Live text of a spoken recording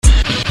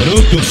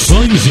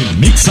Produções e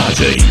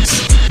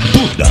mixagens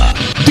Duda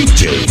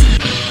Dj.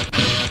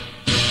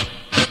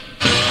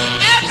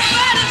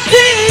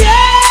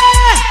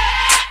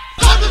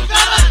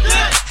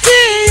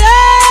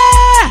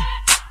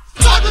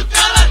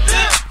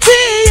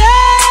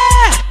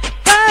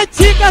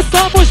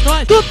 Somos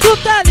nós, tu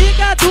tá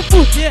ligado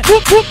por quê?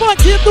 O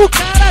bonde do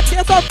karatê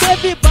só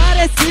teve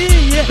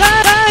parecia.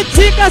 Da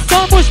antiga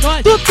somos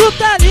nós, tu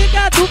tá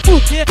ligado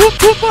por quê? O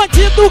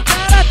bonde do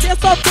karatê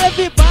só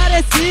teve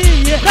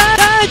parecia.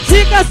 Da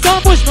antiga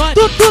somos nós,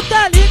 tu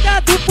tá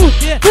ligado por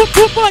quê?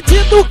 O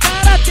bonde do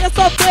karatê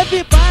só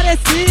teve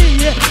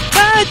parecia.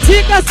 Da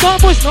antiga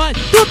somos nós,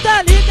 tu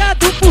tá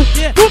ligado por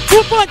quê?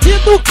 O bonde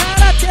do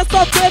karatê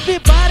só teve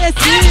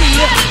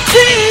parecia.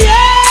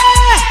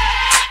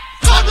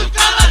 Só do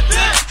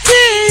karatê!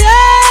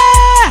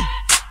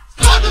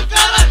 Só do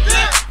karatê!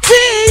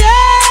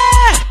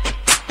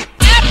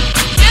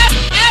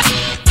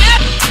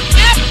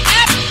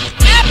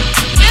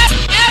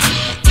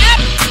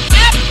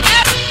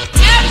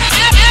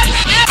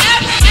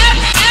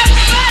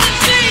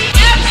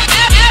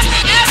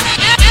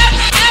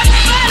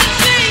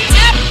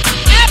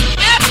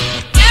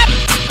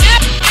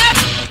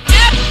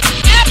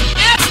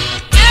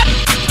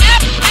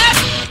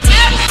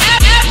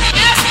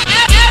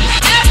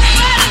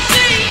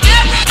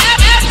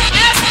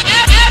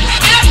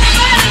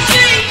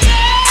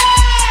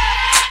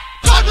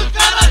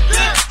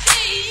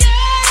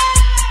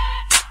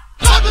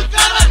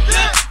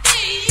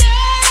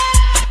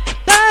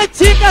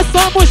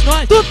 Somos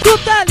nós, tu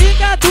tá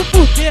ligado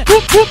por quê?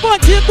 O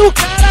bonde do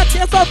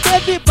karatê só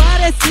teve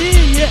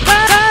parecia.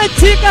 Da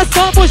antiga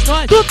somos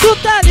nós, tu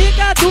tá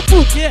ligado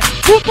por quê?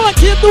 O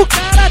bonde do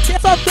karatê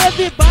só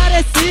teve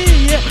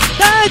parecia.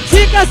 Da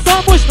antiga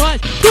somos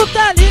nós, tu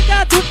tá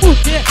ligado por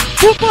quê?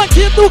 O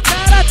bonde do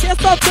karatê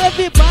só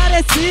teve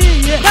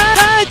parecia.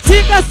 Da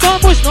antiga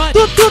somos nós,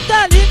 tu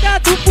tá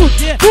ligado por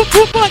quê? O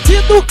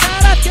bonde do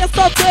karatê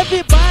só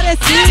teve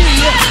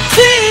parecia.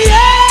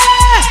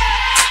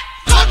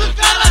 Só do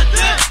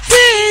karatê!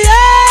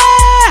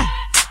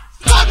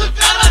 Só do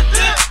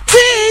karatê!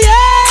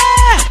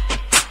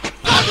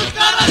 Só do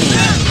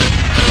karatê!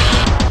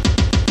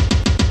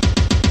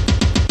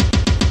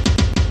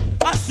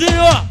 Assim,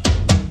 ó,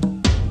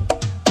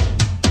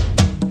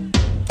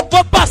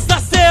 vou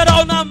passar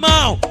cerol na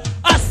mão.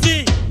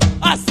 Assim,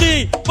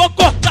 assim, vou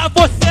cortar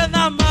você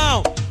na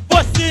mão.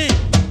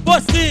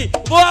 Você,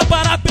 vou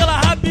aparar pela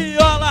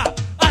rabiola.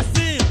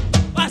 Assim,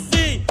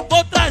 assim,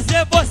 vou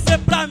trazer você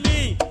pra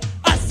mim.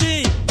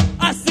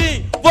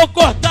 Assim, vou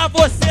cortar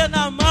você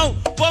na mão.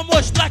 Vou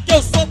mostrar que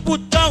eu sou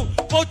putão.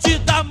 Vou te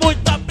dar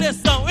muita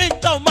pressão.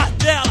 Então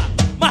martela,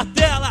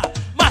 martela,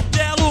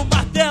 martelo,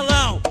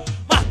 martelão.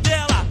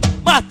 Martela,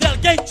 martela,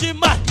 quem te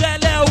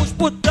martela é os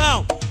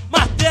putão.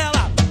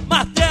 Martela,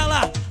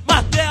 martela,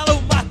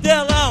 martelo,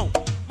 martelão.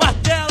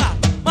 Martela,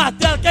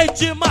 martela, quem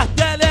te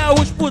martela é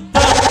os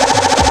putão.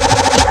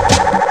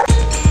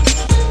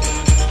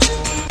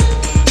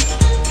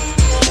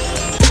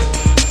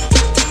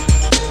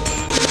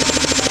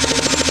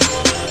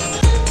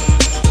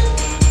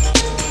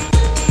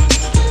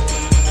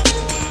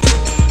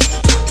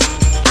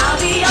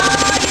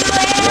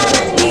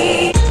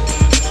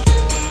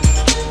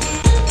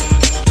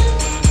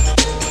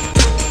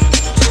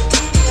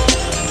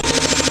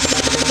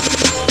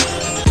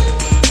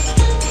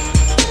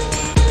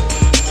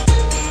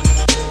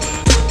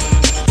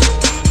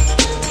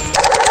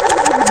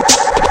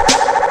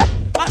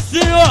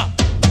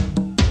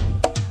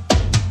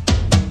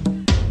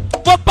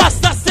 Vou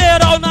passar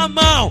cerol na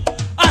mão.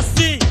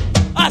 Assim,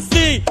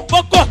 assim,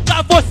 vou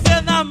cortar você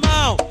na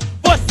mão.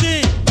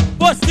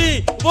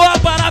 Você, vou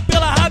aparar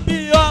pela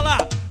rabiola.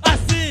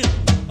 Assim,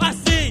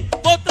 assim,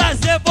 vou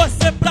trazer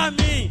você pra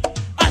mim.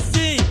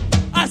 Assim,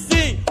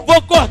 assim,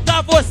 vou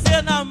cortar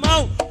você na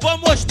mão. Vou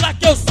mostrar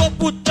que eu sou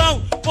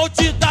putão. Vou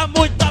te dar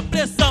muita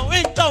pressão.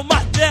 Então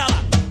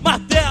martela,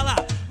 martela,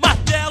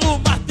 martelo,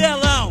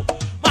 martelão.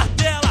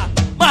 Martela,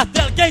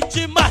 martela, quem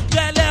te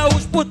martela é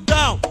os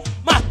putão.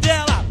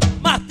 Martela,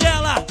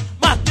 martela,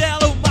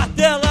 martelo,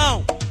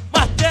 martelão.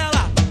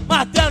 Martela,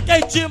 martela,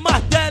 quem te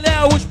martela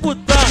é os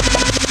putão.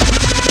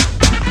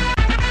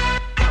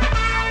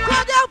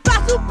 Quando eu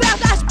passo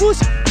perto das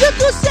buchas,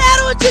 sinto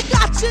cheiro de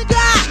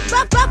catinga.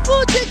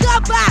 Papo de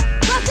gambá,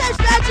 vocês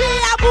pedem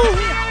a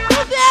morrer. No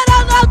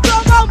verão não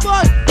tomam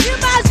banho,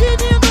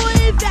 imagine no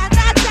inverno.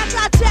 A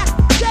tcheca-tcheca,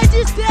 cheio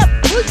de sebo,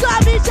 os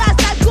homens já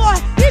saem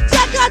correndo. E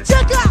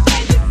tcheca-tcheca,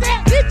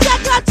 e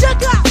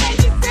tcheca-tcheca,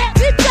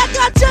 e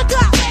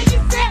tcheca-tcheca,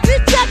 e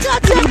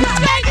tcheca-tcheca.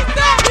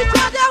 E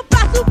quando eu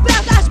passo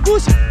perto das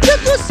buchas,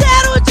 sinto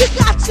cheiro de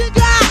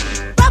catinga.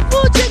 Papo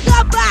de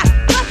gambá,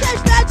 vocês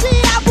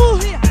pedem a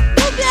morrer.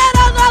 No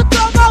verão não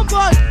tomam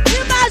banho,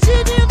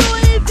 imagine no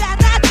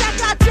inverno. A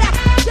tcheca-tcheca,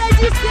 cheio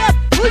de sebo,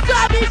 os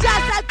homens já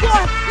saem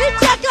correndo. E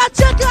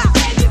tcheca-tcheca,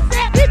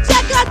 e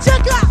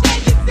tcheca-tcheca,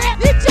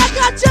 e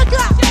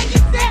tcheca-tcheca.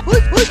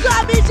 Os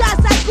homens já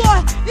saem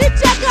correndo. E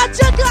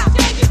tcheca-tcheca,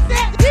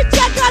 e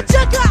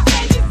tcheca-tcheca,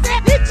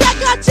 e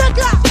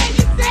tcheca-tcheca.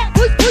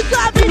 Os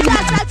homens já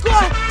saem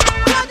correndo.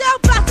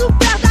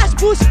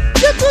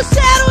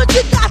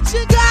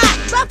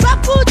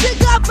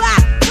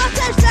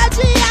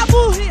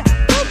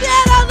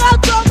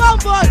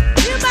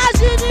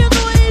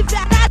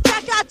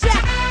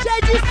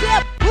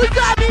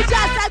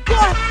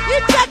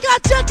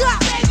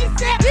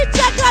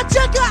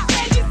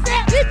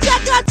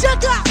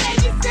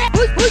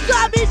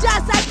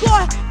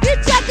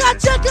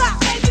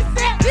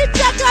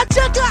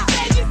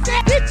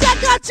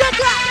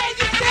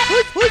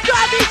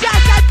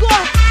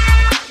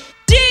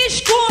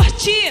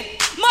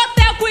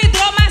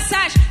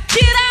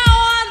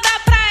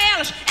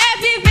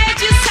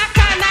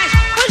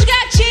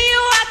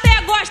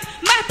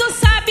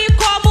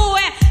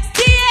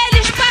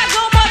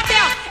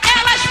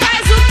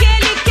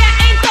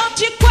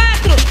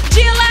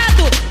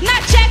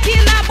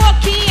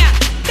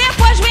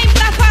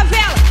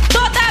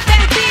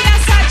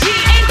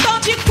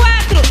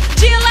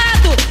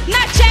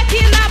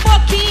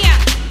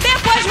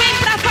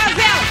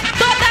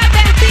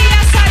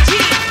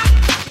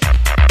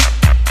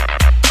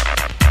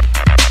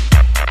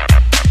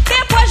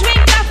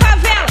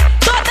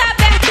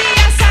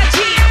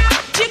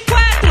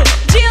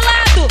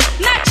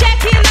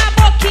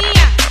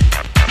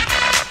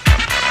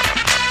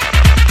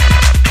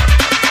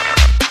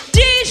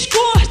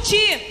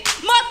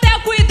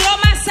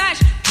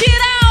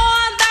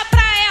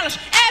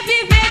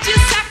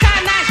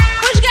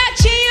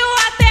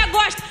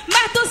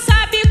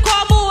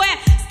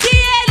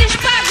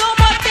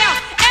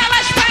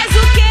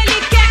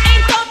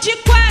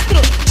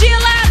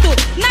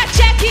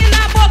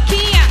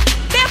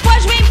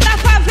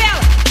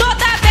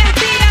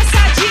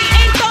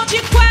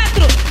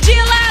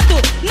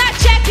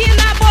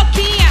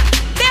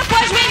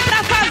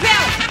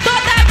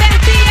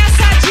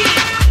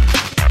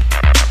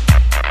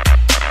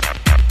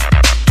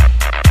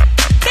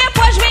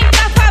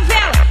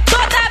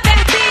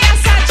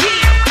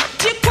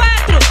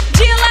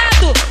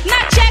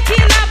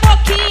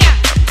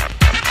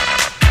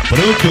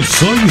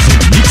 Produções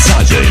e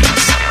mixagens.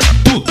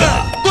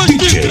 Duda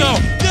DJ.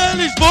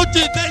 Eles vão te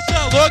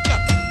deixar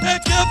louca. É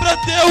quebra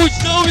até o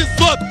chão e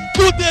sobe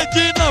com o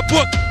dedinho na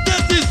boca.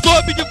 Desce e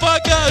sobe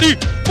devagarinho.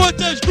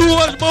 Bote as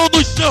duas mãos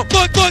no chão.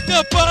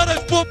 Toca para as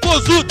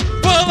popozudas.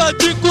 Fala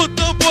de com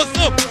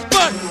tamborzão.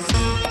 Vai!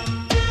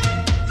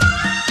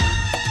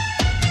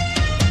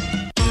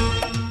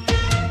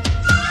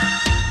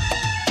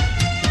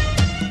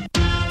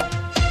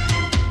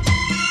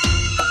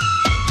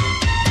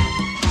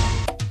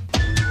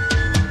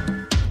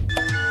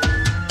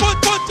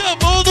 Bote a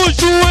mão no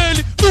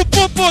joelho, no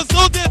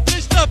popozão de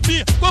 3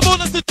 tapinhas. Com a mão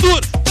na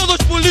cintura, dá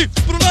 2 pulinhos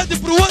pro lado e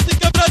pro outro e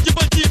quebrar de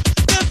bandinha.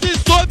 Desce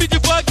e sobe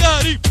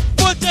devagarinho,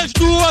 bote as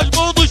duas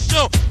mãos no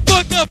chão.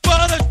 Toca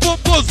para as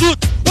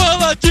popozudas,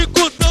 fala de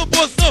com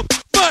tamborzão.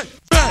 Vai,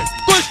 vai,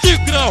 2 de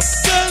grau,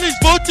 eles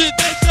vão te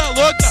deixar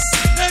louca.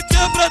 É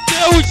quebra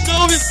até o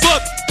chão e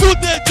sobe com o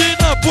dedinho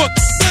na boca.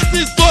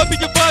 Desce e sobe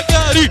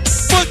devagarinho,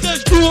 bote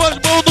as duas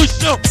mãos no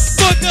chão.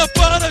 Toca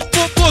para as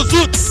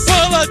popozudas,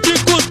 fala de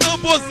com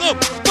tamborzão.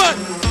 Vai!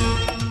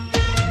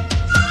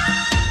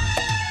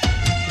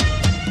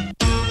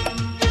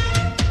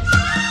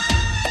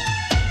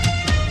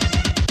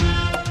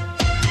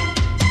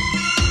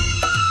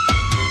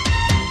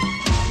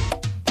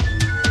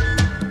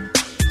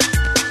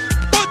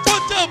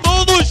 Bote a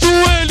mão no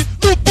joelho,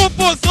 no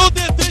popozão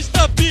de 3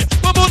 tapinhas.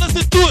 Com a mão na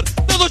cintura,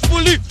 dá 2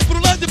 pulinhos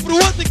pro lado e pro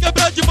outro e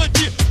quebrar de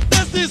bandinha.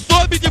 Desce e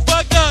sobe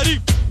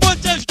devagarinho,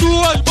 bote as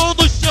duas mãos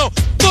no chão.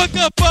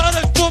 Toca para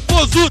as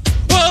popozudas,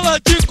 fala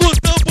de com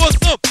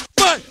tamborzão.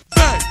 Vai,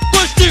 vai,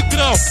 2 de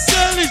grau,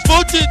 eles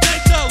vão te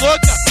deixar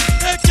louca.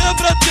 É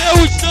quebra até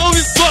o chão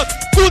e sobe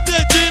com o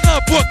dedinho na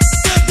boca.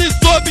 Desce e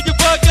sobe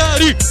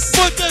devagarinho,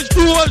 bote as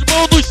duas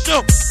mãos no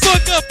chão.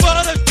 Toca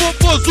para as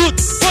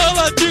popozudas,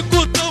 fala de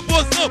com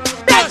tamborzão.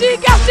 Pede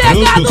que chega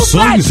no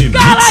Produções e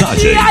baile,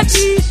 mixagens. caladinha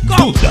disco.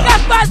 Duda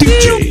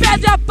Gaspazinho DJ.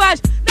 pede a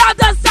paz, na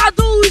dança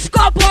do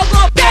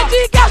escobogó.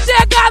 Pede que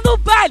chega no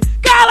baile,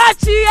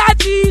 caladinha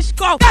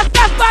disco.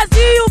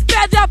 Gaspazinho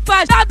pede a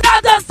paz,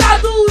 na dança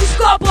do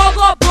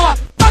escobogó.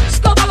 Bota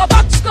escobolo,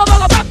 bota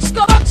escobolo, bota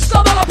escobolo, bota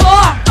escobolo,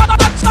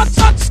 bota escobolo,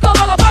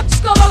 bota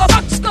escobolo,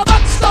 bota escobolo,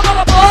 bota escobolo, bota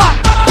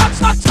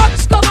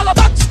escobolo,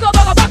 bota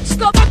escobolo, bota escobolo, bota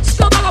escobolo, bota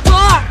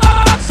escobolo,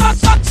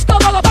 bota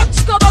escobolo, bota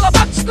escobolo,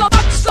 bota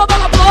escobolo,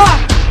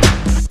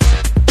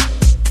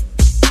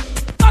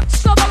 bota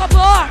escobolo,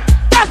 bota.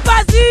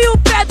 Gaspazinho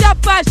pede a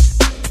paz,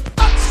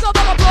 bota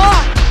escobolo,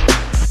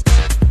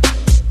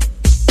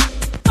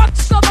 bota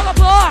escobolo,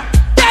 bota.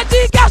 Pede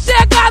que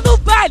chega no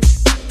baile,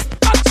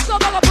 bota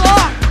escobolo,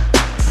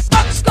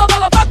 bota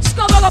escobolo, bota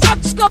escobolo,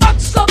 bota escobolo,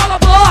 bota escobolo, bota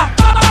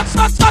escobolo,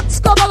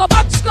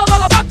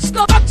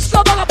 bota escobolo, bota escobolo, bota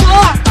escobolo,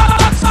 bota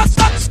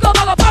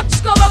escobolo, bota escobolo, bota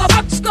escobolo,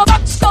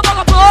 bota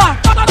escobolo,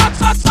 bota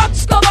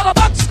escobolo,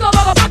 bota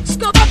escobolo, bota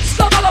escobolo, bota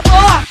escobolo,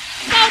 bota.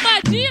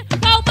 Calmadinha,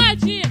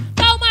 calmadinha,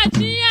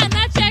 calmadinha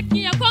na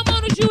tchequinha, com a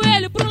mão no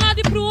joelho pro lado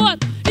e pro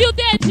outro e o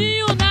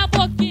dedinho na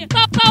boquinha.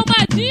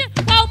 Calmadinha,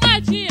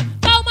 calmadinha,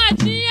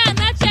 calmadinha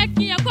na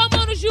tchequinha, com a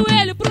mão no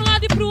joelho pro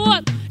lado e pro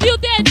outro e o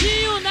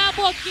dedinho na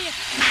boquinha.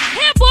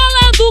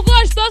 Rebolando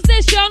gostoso,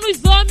 deixando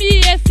os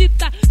homens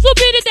excitar.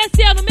 Subindo e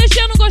descendo,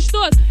 mexendo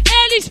gostoso,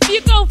 eles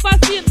ficam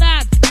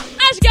fascinados.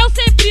 As girls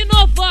sempre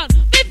inovando,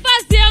 vem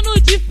fazendo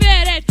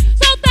diferente.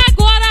 Solta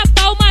agora a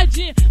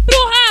palmadinha, pro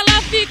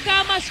rala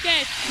ficar mais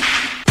quente.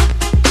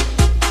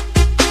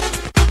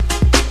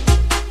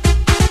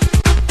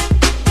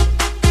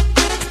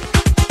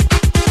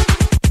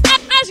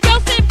 As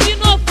girls sempre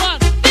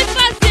inovando, vem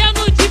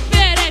fazendo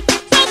diferente.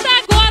 Solta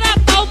agora a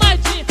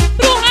palmadinha,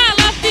 pro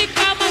rala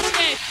ficar mais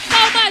quente.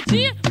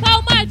 Palmadinha,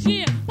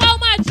 palmadinha,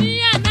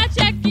 palmadinha na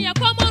tchequinha,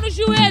 com a mão no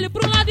joelho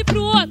pro lado e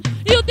pro outro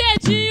e o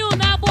dedinho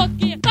na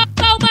boquinha.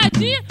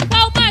 Palmadinha,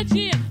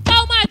 palmadinha,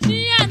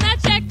 palmadinha na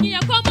tchequinha,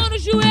 com a mão no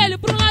joelho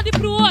pro lado e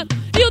pro outro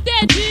e o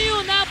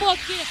dedinho na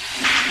boquinha.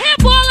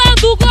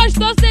 Rebolando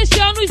gostoso,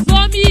 deixando os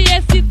homens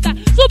excitar.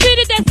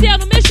 Subindo e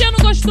descendo, mexendo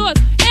gostoso,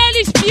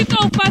 eles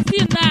ficam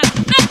fascinados.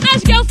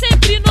 As girls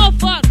sempre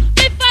inovando,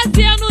 vem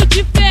fazendo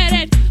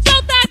diferente.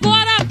 Solta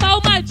agora a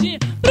palmadinha,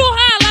 pro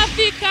rala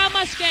ficar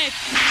mais quente.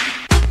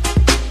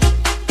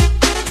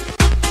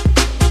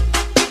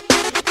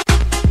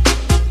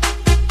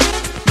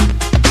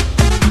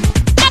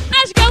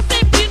 As girls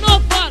sempre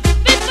inovando,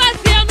 vem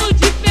fazendo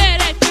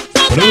diferente.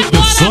 Solta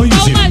Produções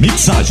agora a e palmadinha,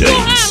 mixagens.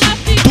 pro rala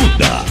ficar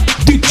Duda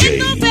DJ.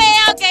 Tu vê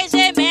alguém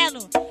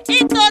gemendo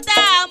e toda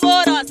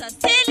amorosa,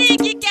 se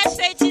ligue que é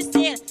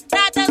feiticeira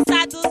na dança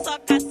do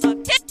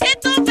soca-soca. Se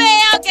tu vê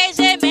alguém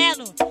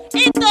gemendo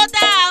e toda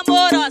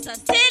amorosa,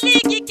 se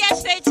ligue que é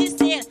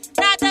feiticeira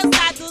na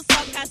dança do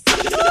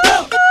soca-soca.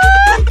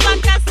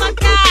 Soca-soca,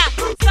 soca-soca,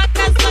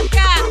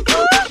 soca-soca,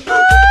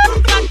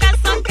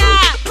 soca-soca,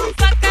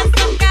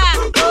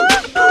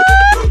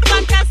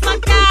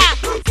 soca-soca,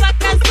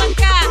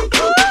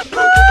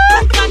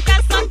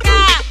 soca-soca,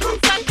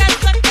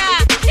 soca-soca,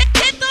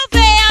 se tu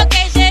vê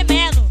alguém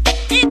gemendo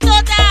e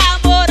toda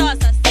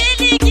amorosa, se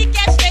ligue que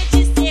é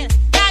feiticeira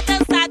na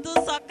dança do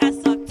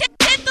soca-soca.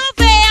 Se tu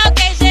vê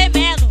alguém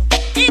gemendo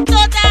e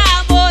toda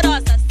amorosa,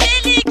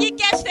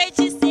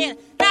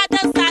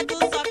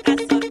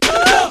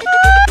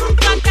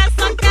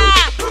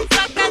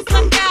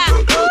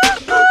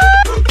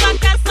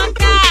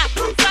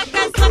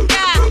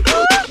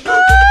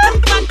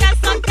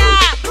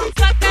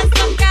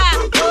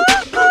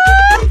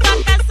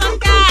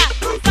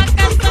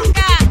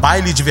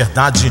 baile de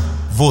verdade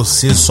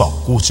você só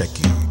curte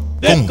aqui.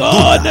 Com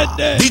Duda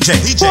DJ.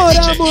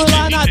 Moramos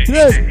lá na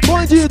 3,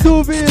 onde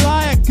do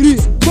Vila é cri.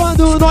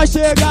 Quando nós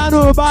chegar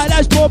no baile,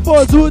 as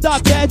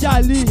popozudas pede a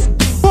linha.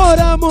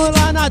 Moramos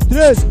lá na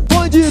 3,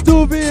 onde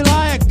do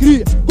Vila é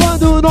cri.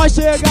 Quando nós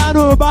chegar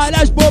no baile,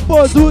 as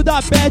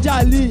popozudas pede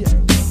a linha.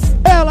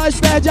 Elas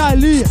pedem a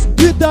linha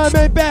e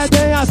também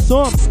pedem a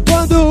soma.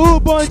 Quando o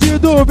bonde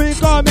do vinho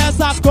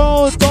começa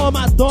com o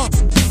toma, toma.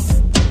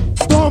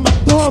 Toma,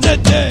 toma,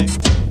 toma,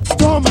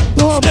 toma,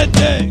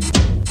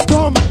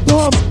 toma,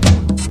 toma,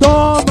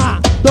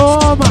 toma,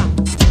 toma,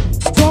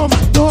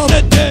 toma,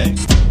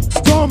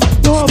 toma,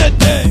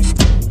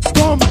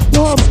 toma,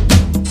 toma,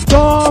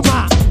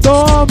 toma,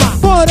 toma.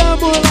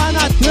 Moramos lá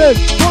na 3,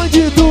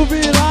 onde do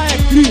Vila é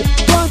cria.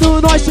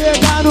 Quando nós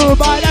chegar no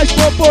baile, as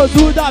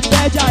popozudas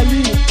pedem a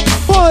linha.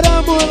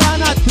 Moramos lá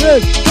na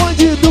 3,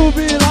 onde do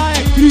Vila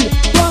é cria.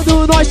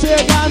 Quando nós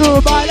chegar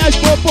no baile, as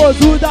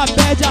popozudas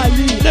pedem a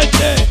linha.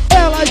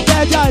 Elas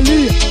pedem a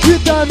linha e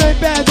também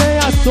pedem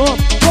a soma.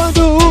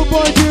 Quando o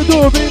bonde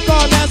do vinho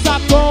começa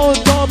com o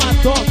toma,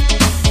 toma.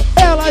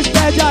 Elas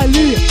pedem a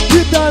linha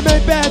e também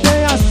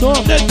pedem a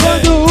soma.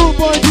 Quando o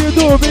bonde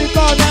do vinho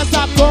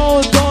começa com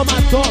o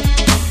toma, toma.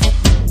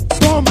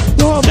 Toma,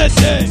 toma,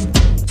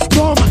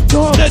 toma,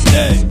 toma,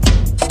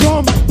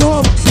 toma,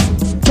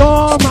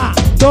 toma,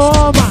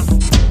 toma,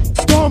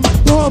 toma,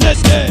 toma,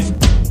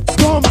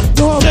 toma,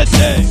 toma,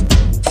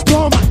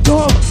 toma,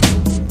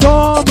 toma,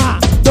 toma,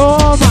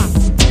 toma.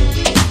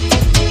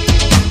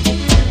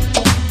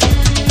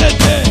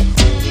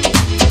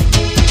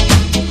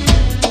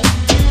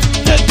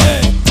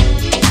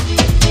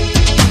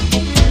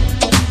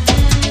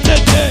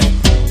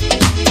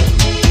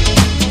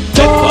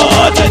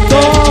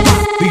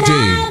 DJ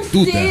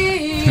Duda.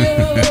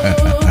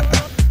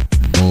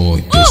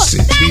 Muito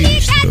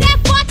sinistro.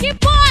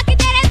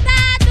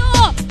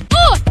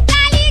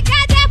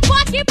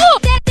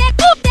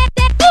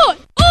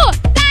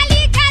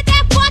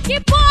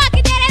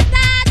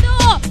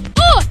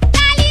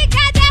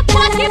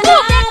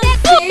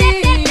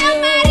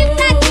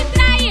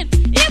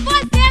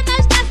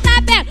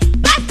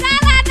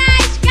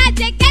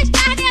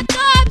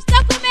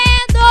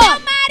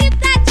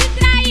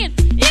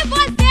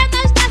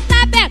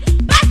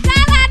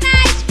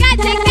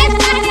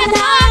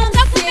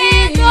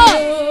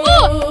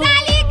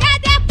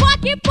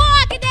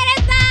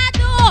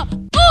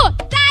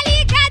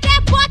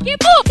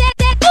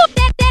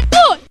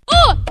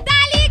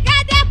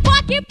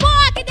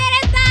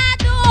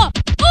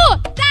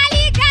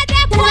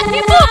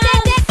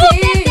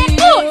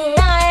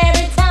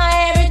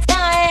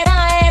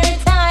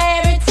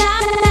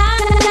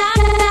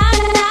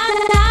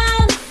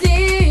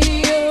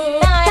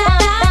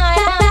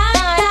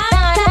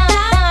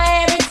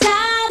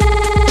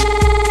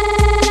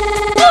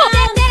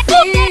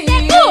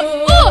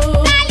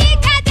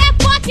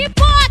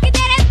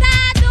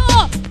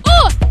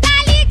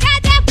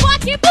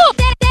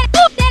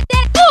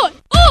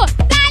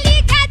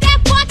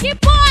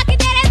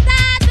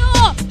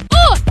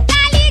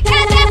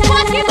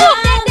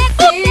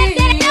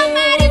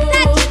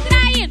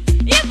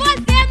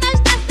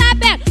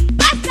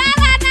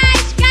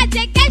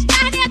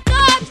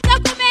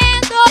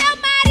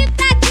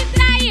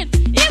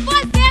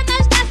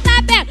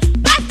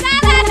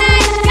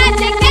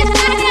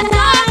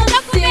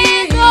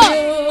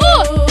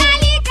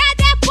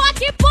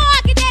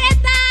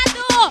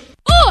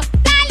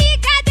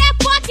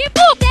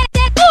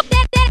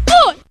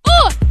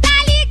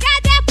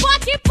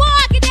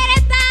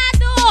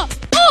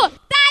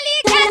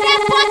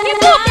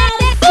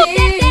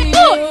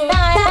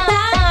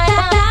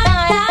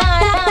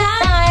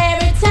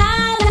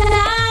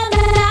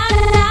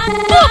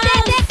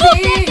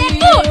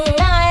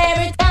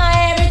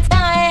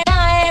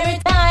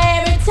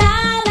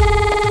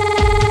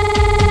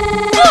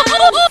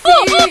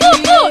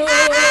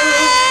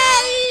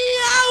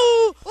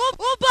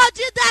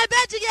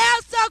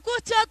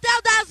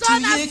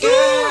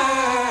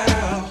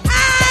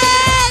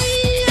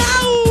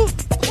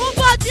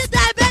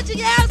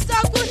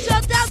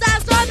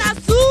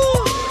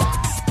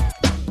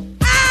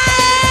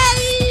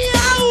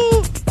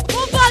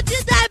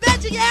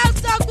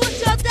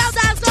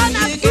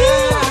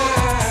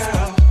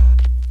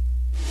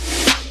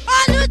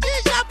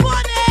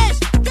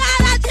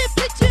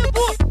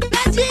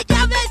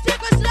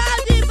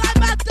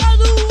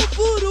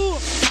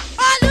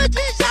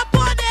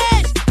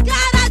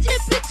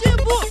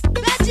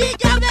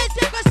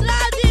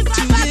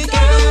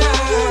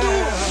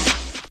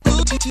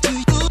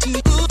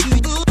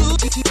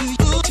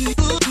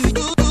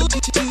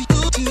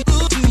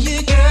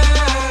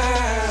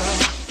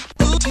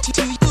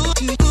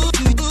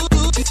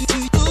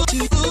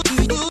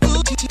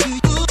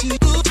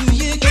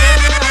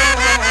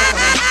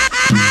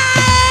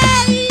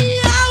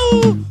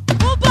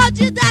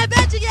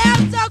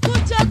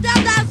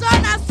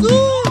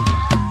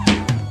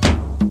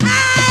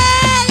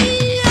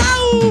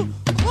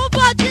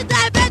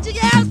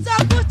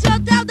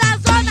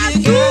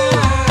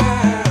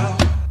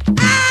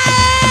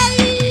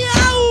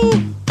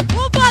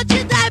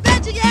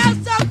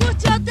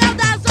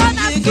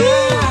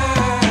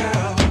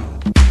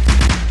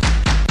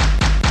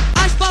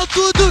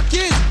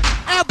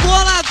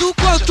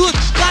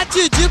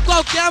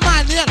 qualquer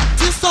maneira,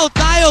 se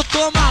soltar eu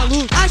tô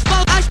maluco.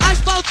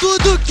 Asfalto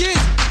do 15,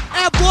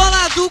 é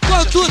bolado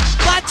com tudo.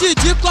 Bate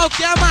de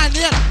qualquer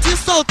maneira, se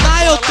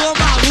soltar eu tô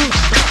maluco.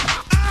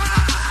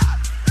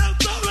 Eu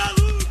tô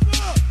maluco,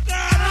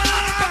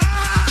 caramba.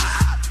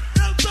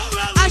 Eu tô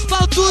maluco.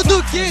 Asfalto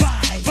do 15.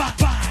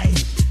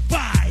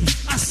 Vai,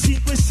 assim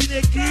com esse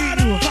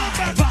neguinho.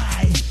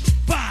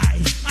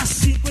 Vai,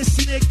 assim com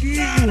esse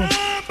neguinho.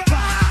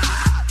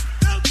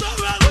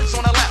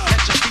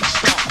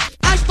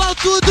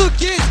 Asfalto do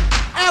 15,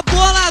 é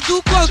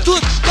bolado com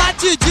tudo.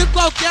 Bate de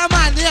qualquer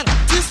maneira,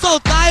 se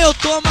soltar eu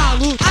tô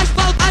maluco.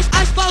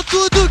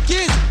 Asfalto do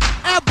 15,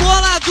 é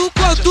bolado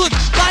com tudo.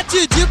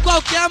 Bate de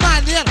qualquer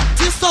maneira,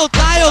 se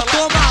soltar eu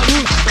tô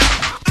maluco.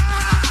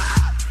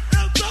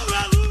 Eu tô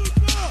maluco,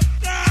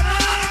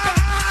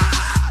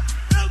 caramba.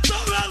 Eu tô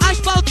maluco.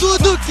 Asfalto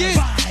do 15.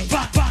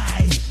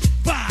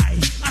 Vai,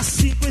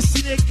 assim com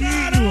esse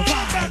neguinho.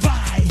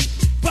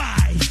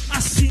 Vai,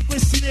 assim com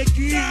esse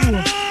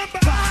neguinho.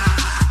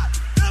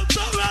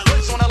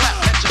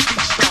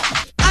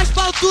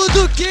 Asfalto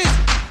do 15,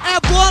 é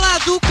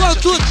bolado com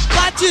tudo.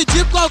 Bate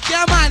de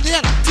qualquer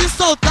maneira, se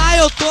soltar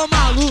eu tô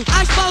maluco.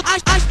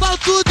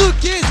 Asfalto do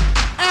 15,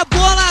 é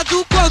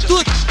bolado com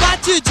tudo.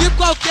 Bate de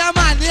qualquer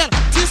maneira,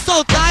 se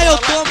soltar eu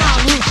tô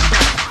maluco.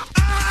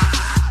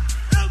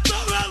 Eu tô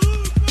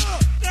maluco,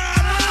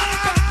 caramba.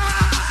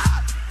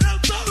 Eu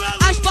tô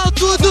maluco.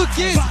 Asfalto do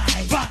 15.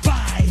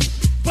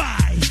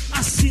 Vai,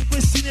 assim com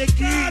esse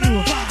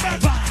neguinho.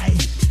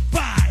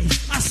 Vai,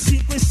 assim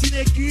com esse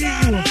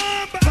neguinho.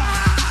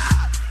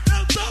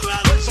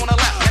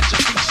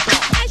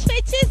 As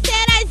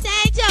feiticeiras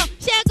Angel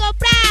chegou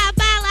pra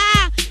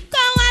abalar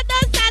com a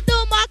dança do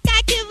moca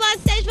que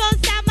vocês vão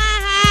se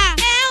amarrar.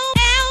 É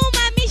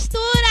uma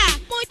mistura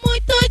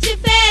muito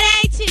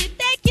diferente.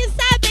 Tem que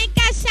saber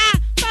encaixar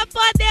pra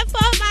poder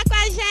formar com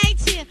a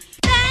gente.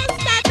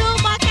 Dança do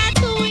moca,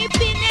 tu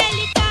empina,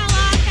 ele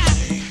coloca.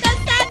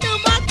 Dança do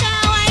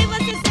mocão, aí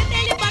você senta,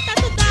 ele bota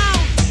tudão.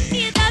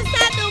 E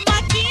dança do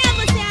moquinha,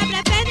 você abre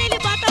a perna, ele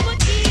bota a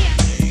boquinha.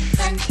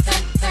 Dança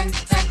do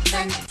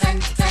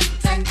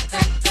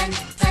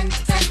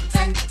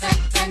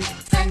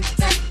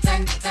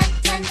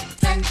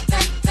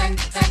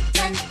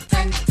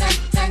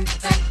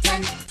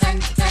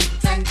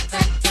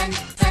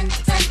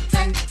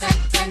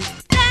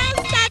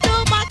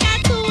moca,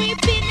 tu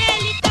empina,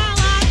 ele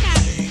coloca.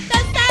 Dança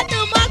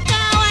do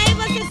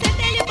mocão, aí você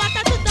senta, ele bota tudão. E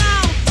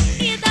dança do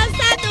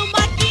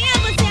moquinha,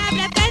 você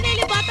abre a perna,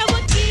 ele bota a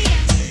boquinha.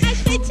 As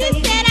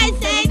feiticeiras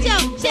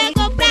Angel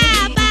chegou pra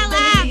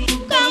abalar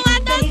com a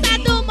dança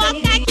do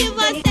moca que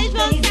vocês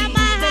vão se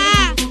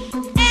amarrar.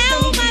 É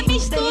uma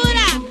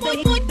mistura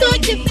muito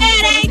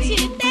diferente.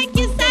 Tem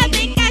que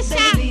saber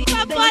encaixar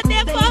pra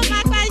poder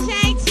formar com a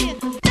gente.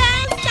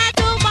 Dança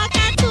do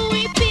moca, tu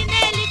empina,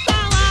 ele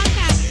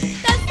coloca.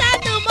 Dança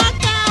do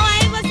mocão,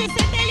 aí você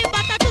senta, ele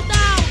bota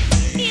tudão.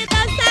 E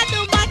dança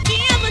do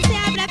moquinha, você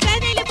abre a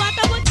perna, ele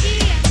bota a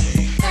boquinha.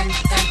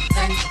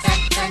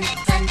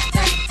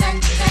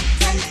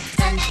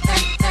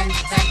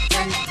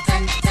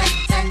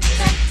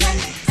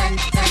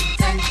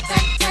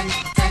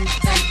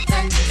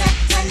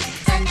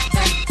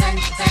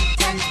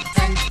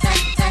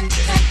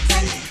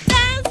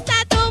 Dança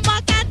do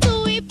moca, tu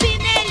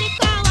empina, ele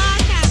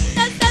coloca.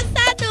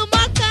 Dança do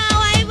mocão,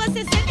 aí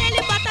você senta,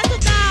 ele bota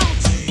tudão.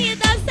 E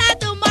dança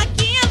do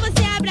moquinha,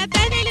 você abre a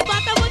perna, ele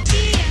bota a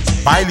boquinha.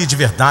 Baile de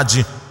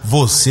verdade,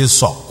 você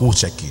só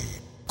curte aqui.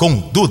 Com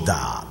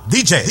Duda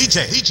Dj.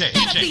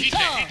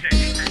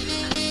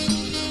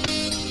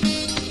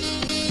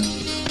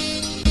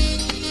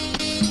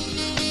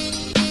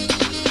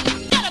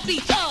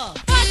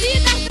 Pode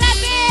dar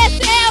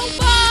travessa, é um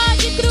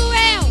bonde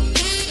cruel.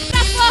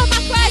 Pra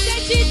formar com a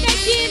gente tem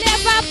que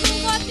levar pro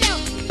motel.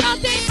 Não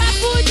tem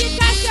papo de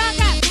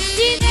caixanga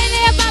e nem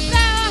levar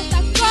pra horta.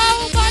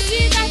 Com o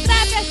bonde das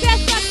travessas é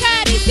sua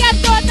carícia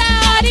toda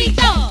hora.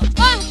 Então,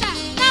 horta,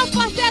 não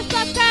pode ser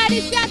sua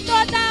carícia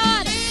toda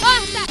hora.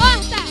 Horta,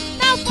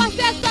 não pode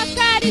ser sua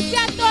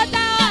carícia toda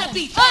hora.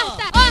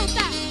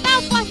 Horta, não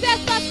pode ser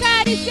sua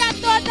carícia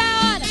toda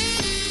hora.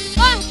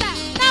 Horta,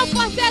 não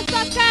pode ser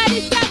sua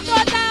carícia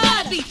toda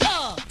hora.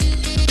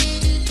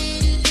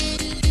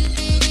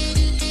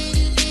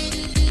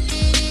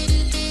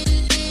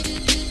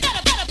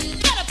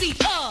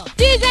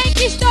 Dizem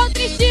que estou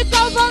triste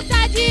com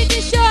vontade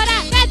de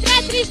chorar.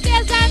 É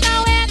tristeza,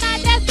 não é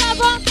nada, é só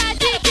vontade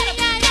de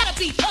ganhar.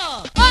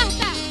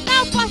 Horta,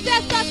 não pode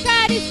ser sua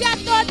carícia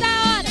toda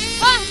hora.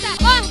 Horta,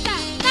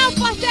 não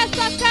pode ser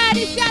sua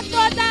carícia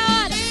toda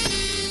hora.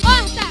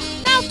 Horta,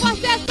 não pode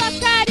ser sua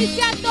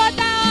carícia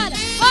toda hora.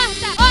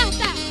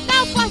 Horta,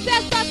 não pode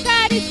ser sua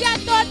carícia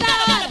toda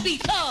hora.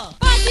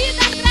 Pode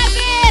dar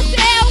travessa,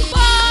 é um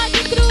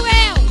bonde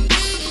cruel.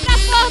 Pra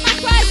formar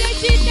com a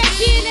gente tem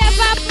que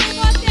levar pro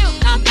motel.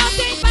 Não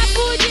tem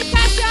papo de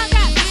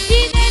caixanga e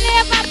nem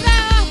levar pra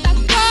horta.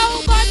 Com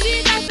o bonde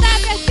das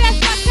travessas é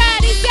sua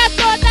carícia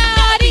toda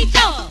hora.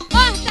 Então,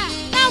 horta,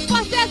 não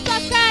pode ser sua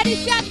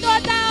carícia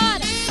toda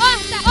hora.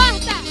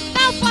 Horta,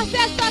 não pode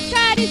ser sua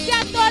carícia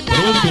toda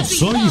hora.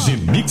 Produções e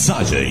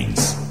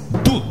mixagens.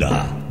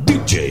 Duda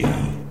DJ.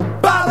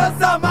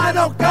 Balança, mas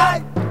não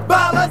cai.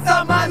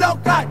 Balança, mas não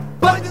cai.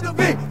 Bandido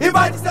vem,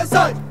 invade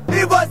sessões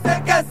e você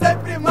quer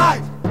sempre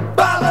mais.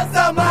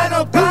 Balança, mas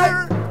não cai.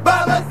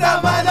 Balança,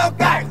 mas não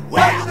cai.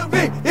 Bandido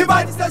vem,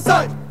 invade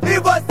sessões e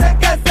você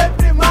quer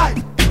sempre mais.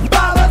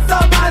 Balança,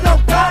 mas não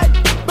cai.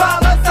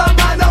 Balança,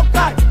 mas não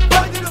cai.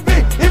 Bandido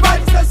vem,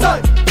 invade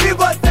sessões e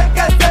você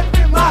quer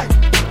sempre mais.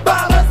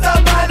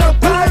 Balança, mas não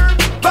cai.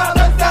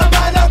 Balança,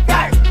 mas não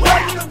cai.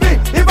 Bandido vem,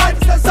 invade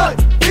sessões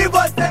e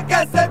você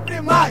quer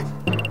sempre mais.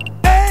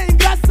 É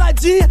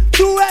engraçadinha,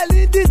 tu é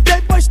linda e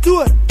tem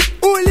postura.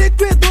 O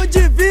líquido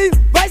de vinho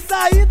vai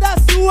sair da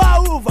sua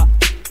uva.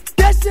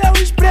 Deixa eu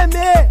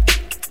espremer,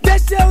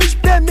 deixa eu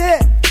espremer.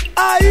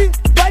 Aí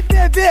vai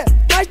ferver,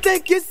 mas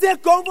tem que ser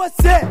com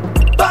você.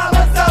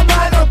 Balança,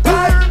 mas não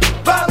cai.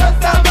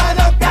 Balança, mas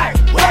não cai.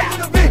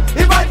 Bandido vem,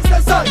 invade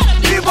sessões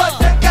e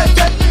você quer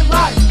sempre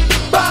mais.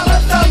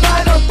 Balança,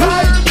 mas não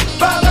cai.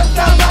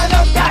 Balança, mas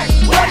não cai.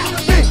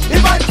 Bandido vem,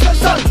 invade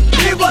sessões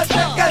e você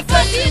quer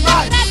sempre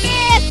mais.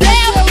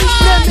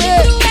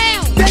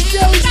 Deixa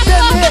eu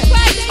espremer,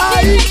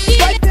 aí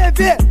vai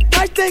ferver,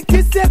 mas tem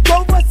que ser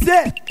com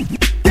você.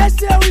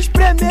 Deixa eu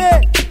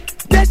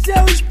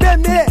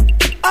espremer,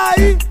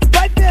 aí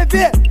vai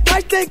ferver,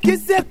 mas tem que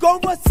ser com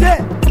você.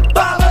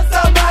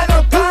 Balança, mas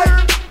não cai.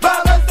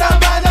 Balança,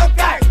 mas não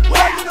cai.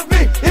 Bandido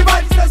vem,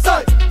 invade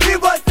sessões e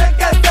você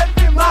quer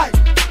sempre mais.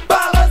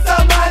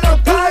 Balança, mas não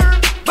cai.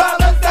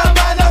 Balança,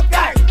 mas não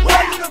cai.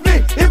 Bandido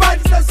vem,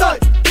 invade sessões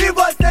e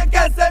você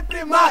quer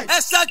sempre mais.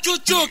 Essa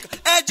tchutchuca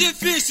é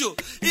difícil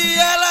e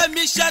ela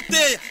me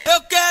chateia.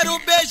 Eu quero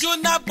beijo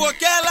na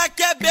boca, ela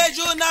quer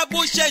beijo na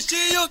bochecha.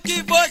 E o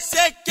que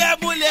você quer,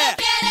 mulher?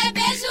 Eu quero é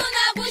beijo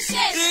na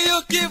bochecha. E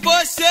o que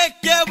você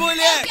quer,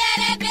 mulher? Eu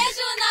quero é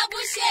beijo na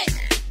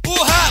bochecha.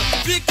 O ralo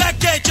fica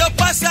quente, eu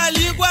passo a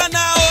língua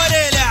na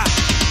orelha.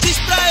 Diz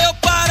pra eu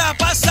parar,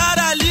 passar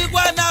a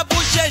língua na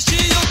bochecha.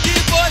 E o que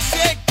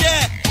você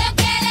quer? Eu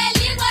quero é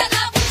língua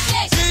na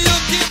bochecha. E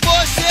o que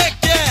você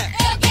quer?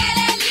 Eu quero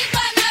é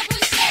língua na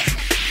bochecha.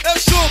 Eu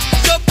chupo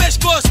seu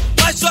pescoço,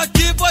 mas só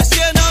que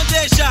você não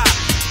deixa.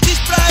 Diz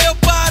pra eu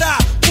parar,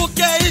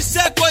 porque isso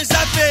é coisa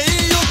feia.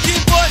 E o que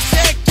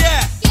você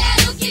quer?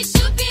 Quero que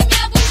chupe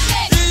minha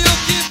bochecha. E o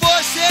que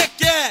você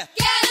quer?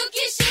 Quero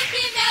que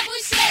chupe minha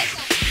bochecha.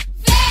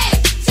 Vem,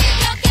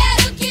 diga eu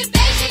quero que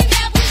beije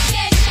minha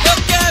bochecha. Eu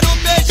quero um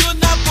beijo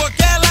na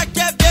boca, ela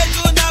quer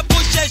beijo na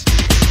bochecha.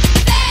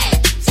 Vem,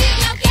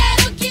 diga eu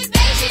quero que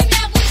beije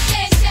minha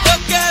bochecha. Eu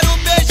quero um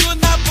beijo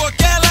na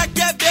boca, ela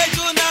quer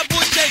beijo na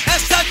bochecha.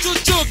 Essa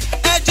tchutchuca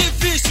é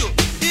difícil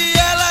e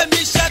ela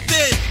me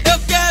chateia. Eu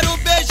quero um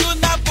beijo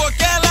na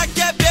boca, ela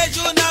quer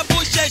beijo na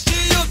bochecha.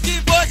 E o que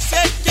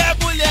você quer,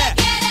 mulher?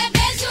 Quero é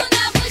beijo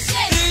na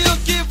bochecha. E o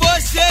que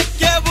você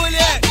quer,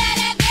 mulher?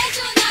 Quero é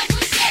beijo na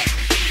bochecha.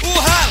 O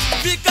ralo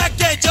fica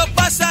quente, eu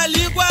passo a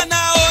língua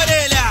na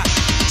orelha.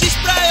 Diz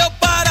pra eu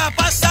parar,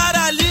 passar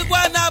a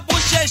língua na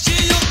bochecha.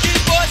 E o que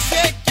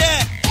você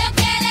quer? Eu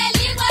quero é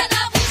língua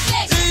na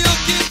bochecha. E o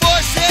que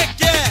você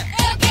quer?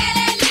 Eu quero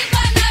é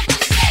língua na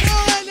bochecha.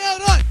 Não é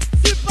neurônio,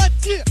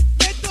 simpatia,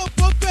 nem tão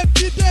pouco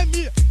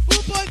epidemia. O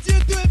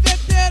bandido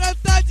veterano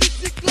tá de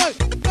ciclone.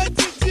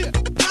 Bandidinho,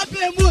 na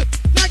bermuda,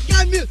 na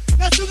camisa,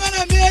 na sunga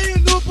na meia e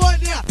no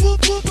boné. O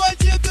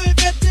bandido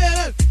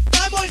veterano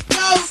vai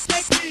mostrar o que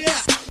é.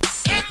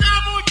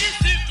 Andamos de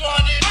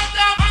ciclone,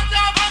 andamos de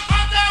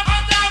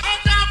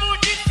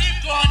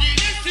ciclone,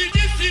 de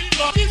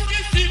ciclone,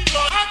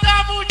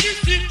 andamos de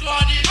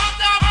ciclone,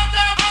 andamos de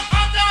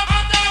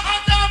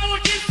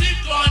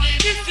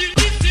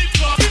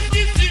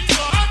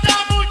ciclone,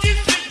 andamos de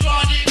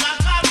ciclone, na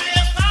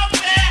cabeça ao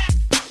pé.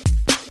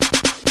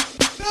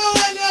 Não é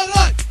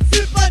neurônio,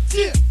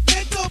 simpatia,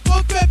 nem tão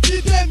pouco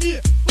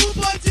epidemia. O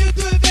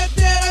bandido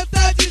veterano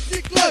tá de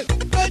ciclone.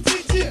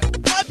 Bandidinho,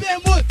 na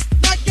bermuda,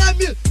 na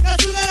camisa, na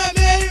sunga na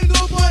meia e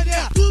no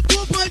boné.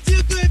 O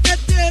bandido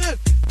veterano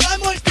vai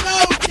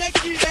mostrar o que é.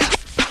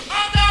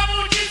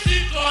 Andamos de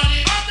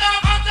ciclone,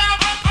 andamos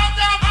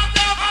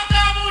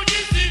de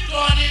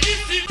ciclone, de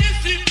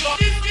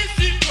ciclone, andamos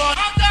de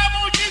ciclone,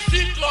 andamos de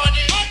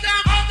ciclone,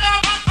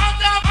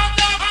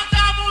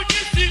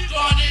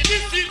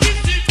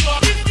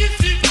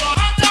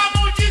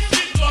 andamos de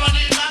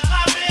ciclone, na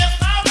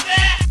cabeça ao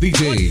pé.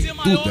 DJ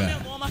Maior, meu Duda.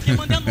 irmão, mas quem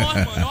manda é nós,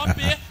 mano. É o AP,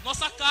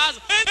 nossa casa.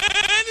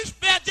 Eles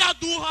pedem a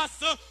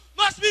durração,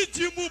 nós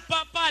pedimos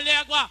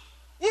papalégua.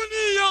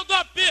 União do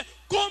AP,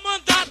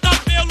 comandada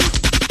pelos.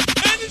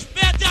 Eles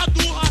pedem a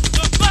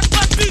durração, nós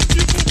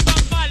pedimos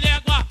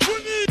papalégua.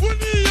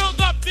 União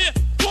do AP,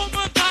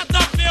 comandada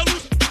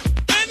pelos.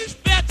 Eles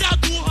pedem a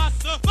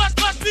durração,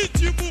 nós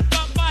pedimos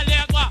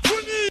papalégua.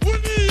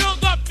 União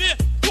do AP,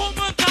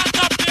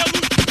 comandada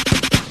pelos.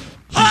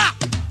 Ha,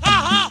 ha,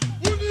 ha,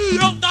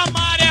 União da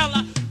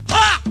Amarela.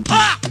 Ha,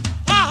 ha,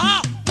 ha,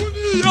 ha,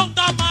 União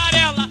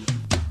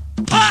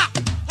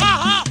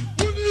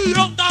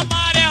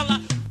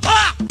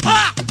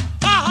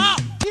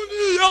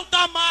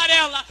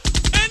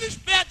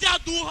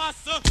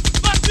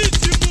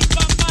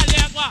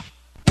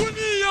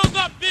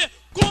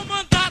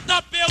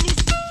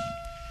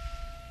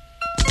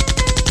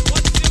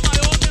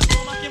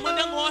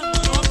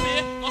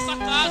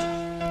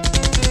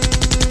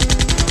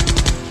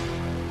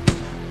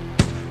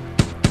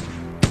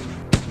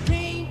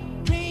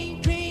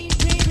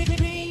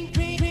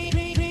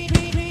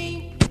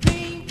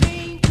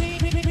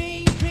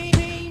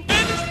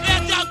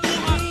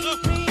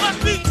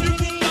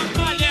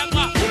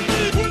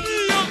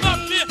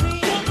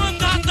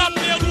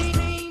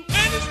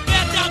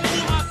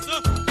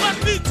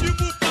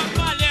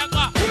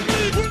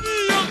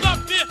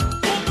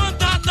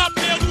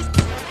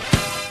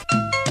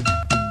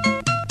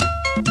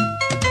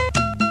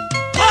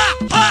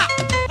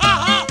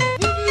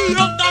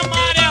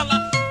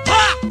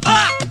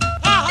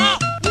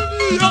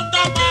União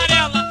da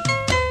amarela.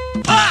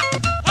 Ha,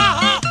 ha,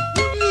 ha,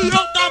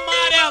 União da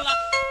amarela.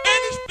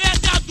 Eles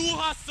pedem a do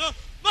ração,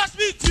 nós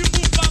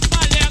pedimos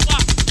papalégua.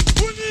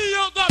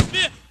 União do AP,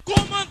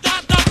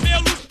 comandada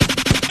pelos.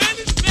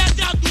 Eles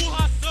pedem a do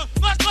ração,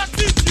 nós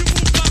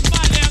pedimos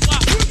papalégua.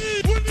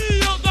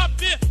 União do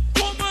AP,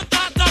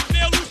 comandada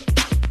pelos.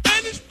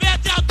 Eles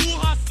pedem a do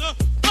ração,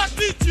 nós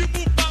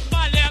pedimos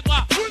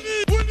papalégua.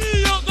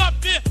 União do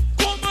AP,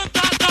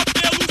 comandada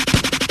pelos.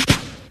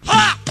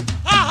 Ha,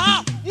 ha,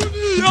 ha,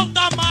 União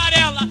da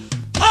amarela.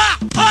 Ha,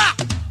 ha,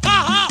 ha,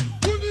 ha,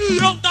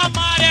 União da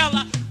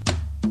amarela.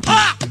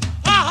 Ha,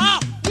 ha, ha,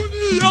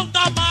 União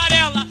da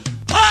amarela.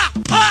 Ha,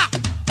 ha,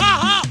 ha,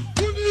 ha,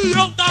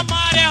 União da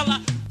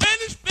amarela.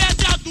 Eles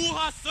pedem a do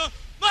ração,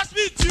 nós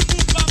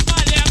pedimos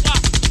papalégua.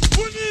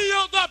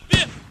 União do AP,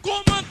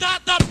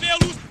 comandada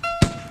pelos.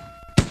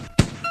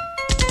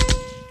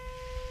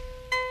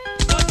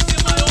 Pode ser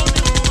maior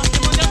mesmo, mas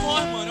quem manda é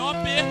nós, mano. É o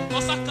AP,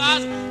 nossa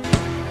casa.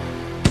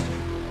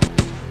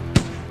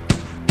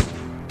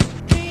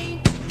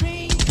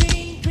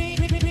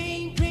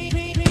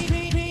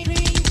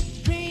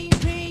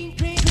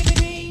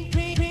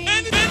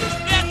 Eles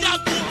pedem a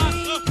do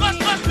ração,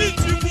 nós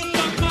pedimos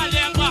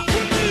papalégua.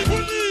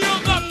 União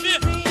do AP,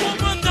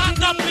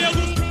 comandada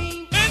pelos.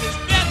 Eles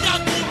pedem a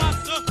do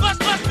ração, nós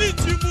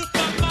pedimos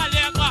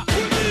papalégua.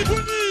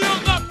 União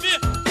do AP,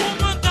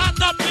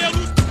 comandada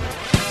pelos.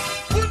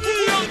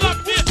 União do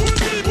AP,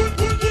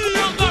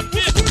 União do AP,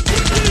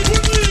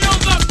 União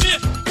do AP,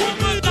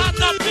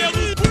 comandada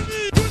pelos.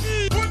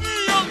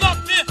 União do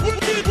AP,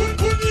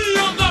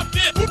 União do AP,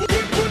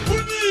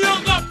 União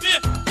do AP,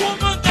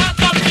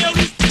 comandada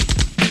pelos.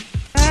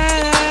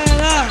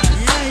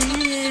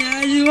 E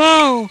aí,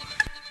 João?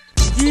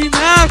 De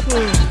Naco.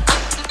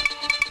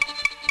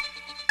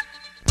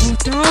 O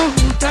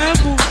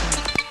tempo.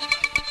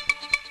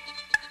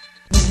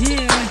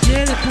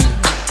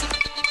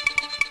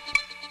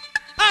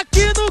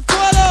 Aqui no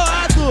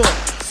Coroado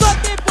só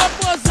tem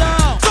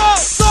popozão.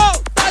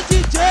 Solta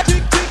DJ,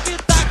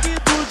 tic-tac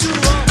do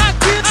João.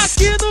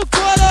 Aqui no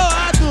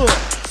Coroado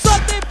só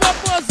tem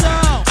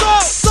popozão.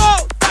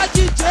 Solta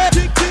DJ,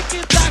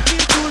 tic-tac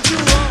do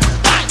João.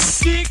 Vai,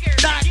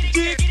 tic-tac,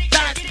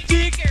 tic-tac,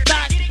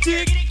 tic-tac,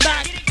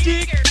 tic-tac,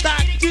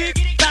 tic-tac,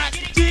 tic-tac,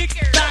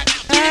 tic-tac.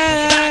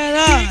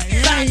 E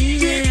aí,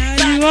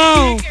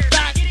 João?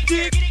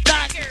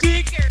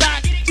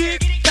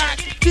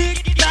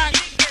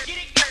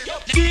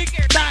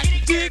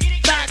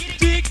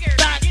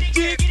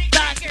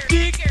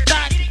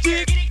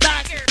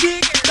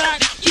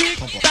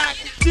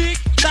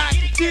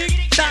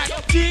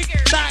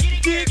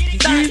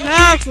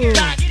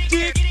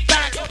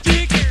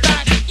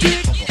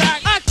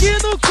 Aqui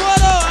no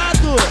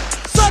Coroado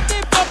só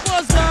tem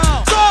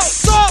popozão.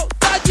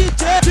 Solta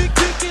DJ,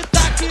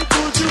 tic-tac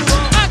do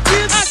João.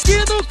 Aqui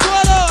no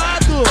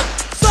Coroado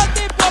só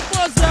tem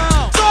popozão.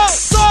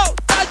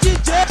 Solta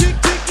DJ,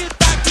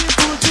 tic-tac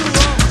do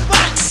João.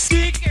 Vai,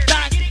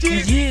 tic-tac,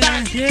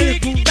 tic-tac,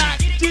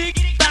 tic-tac,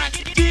 tic-tac,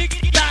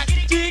 tic-tac,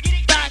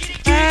 tic-tac,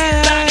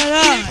 tic-tac.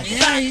 E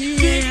aí,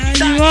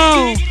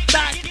 João?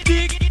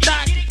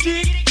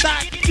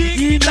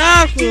 De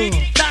Naco.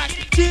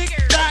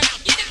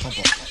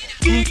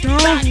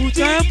 O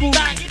tempo.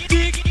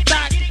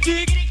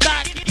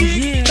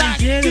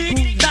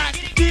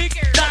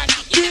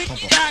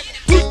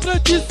 Os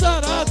pretos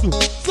sarados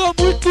são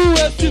muito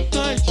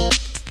excitantes.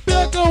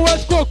 Pegam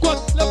as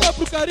cocotas, levam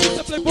pro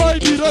carinha, playboy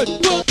mirante.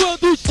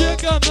 Quando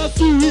chega na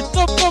suíte,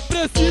 não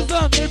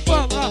precisa nem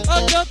falar.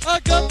 A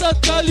gata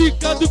tá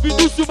ligado,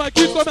 Vinícius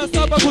aqui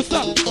começa a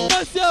bagunçar.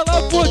 Mas se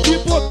ela for de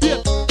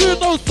bobeira e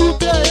não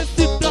souber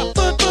excitar,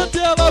 manda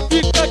ela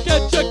fica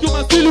quietinha que o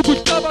Marcílio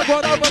Gustavo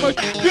agora vai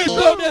mostrar.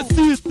 Então me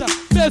excita,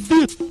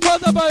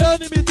 roda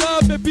baiana e me dá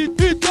uma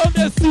bebida. Então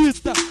me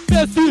excita,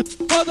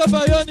 roda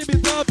baiana e me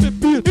dá uma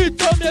bebida.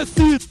 Então me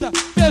excita,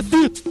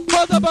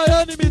 roda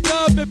baiana e me dá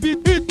uma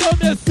bebida. Então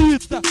me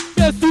excita,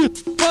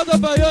 roda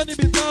baiana e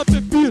me dá uma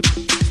bebida.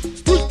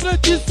 Os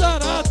pretos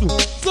sarados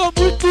são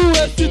muito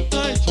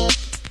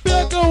excitantes.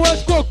 Pegam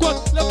as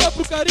cocotas, levam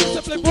pro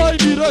carinha, playboy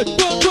mirante.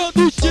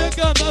 Quando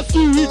chega na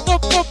suíte,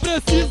 não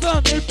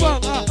precisa nem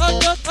falar.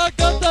 A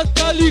gata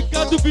tá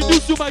ligado,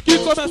 Vinícius aqui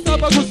começa a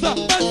bagunçar.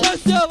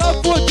 Mas se ela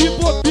for de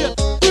bobeira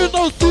e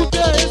não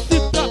souber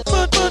excitar,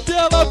 manda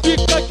ela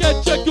fica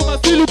quietinha que o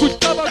Marcílio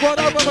Gustavo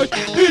agora vai mostrar.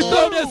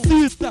 Então me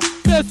excita,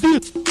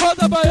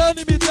 roda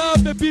baiana e me dá uma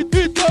bebida.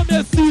 Então me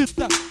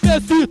excita,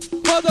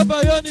 roda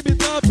baiana e me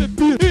dá uma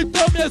bebida.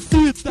 Então me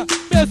excita,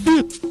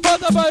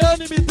 roda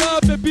baiana e me dá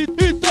uma bebida.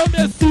 Então me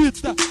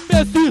excita,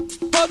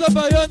 roda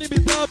baiana e me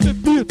dá uma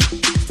bebida.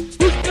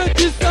 Os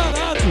pretos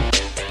sarados,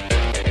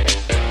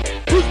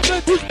 os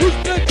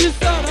pretos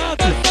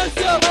sarados. Mas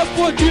se ela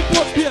for de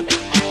bobeira,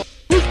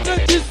 os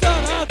pretos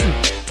sarados,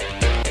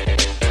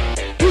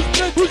 os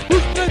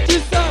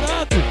pretos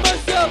sarados. Mas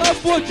se ela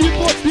for de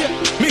bobeira.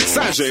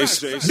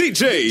 Mixagens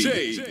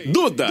DJ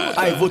Duda.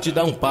 Aí vou te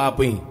dar um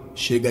papo, hein?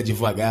 Chega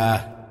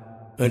devagar.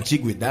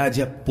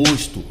 Antiguidade é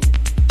posto.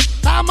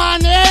 Tá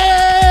maneiro!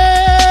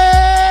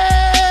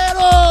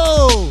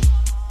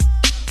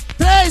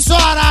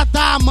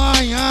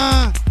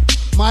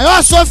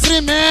 maior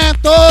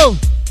sofrimento.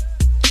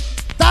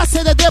 Dá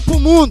CDD pro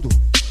mundo.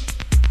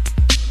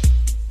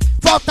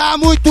 Falta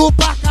muito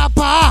pra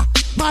acabar,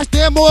 mas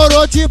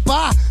demorou de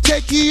bar.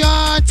 Sei que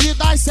antes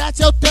das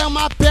 7 eu tenho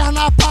uma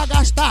perna pra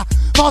gastar.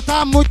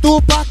 Falta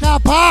muito pra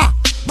acabar,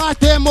 mas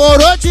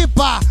demorou de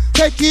bar.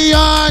 Sei que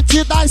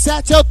antes das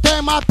 7 eu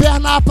tenho uma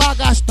perna pra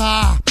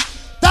gastar.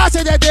 Dá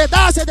CDD,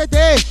 dá CDD,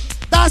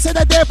 dá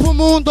CDD pro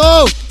mundo.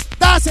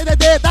 Dá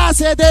CDD, dá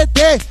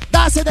CDD,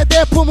 dá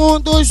CDD pro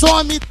mundo. Os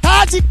homens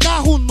tá de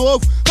carro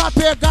novo pra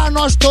pegar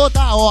nós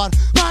toda hora.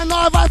 Mas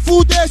nós vai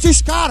fuder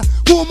esses caras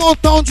com um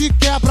montão de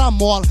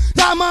quebra-mola.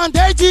 Já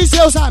mandei dizer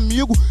aos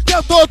amigos que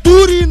eu tô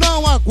duro e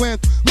não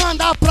aguento.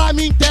 Manda pra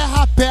mim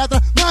terra,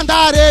 pedra, manda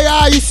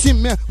areia e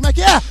cimento. Como é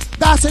que é?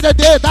 Dá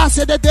CDD, dá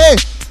CDD,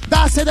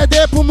 dá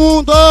CDD pro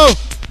mundo.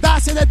 Dá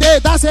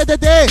CDD, dá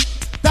CDD,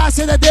 dá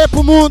CDD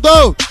pro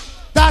mundo.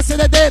 Dá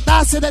CDD,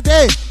 dá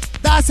CDD,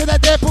 dá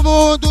CDD pro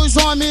mundo. Os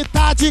homens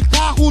tá de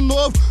carro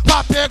novo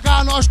pra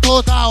pegar nós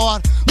toda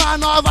hora. Mas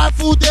nós vai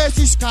fuder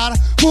esses caras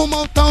com um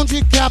montão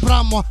de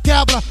quebra-mola.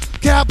 Quebra,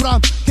 quebra,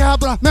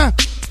 quebra, né?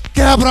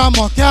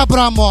 Quebra-mola,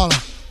 quebra-mola.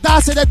 Dá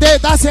CDD,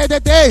 dá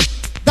CDD,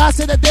 dá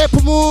CDD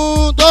pro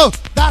mundo.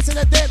 Dá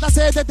CDD, dá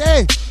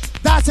CDD,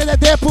 dá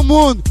CDD pro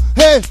mundo.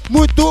 Ei,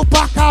 muito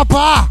pra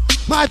acabar,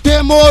 mas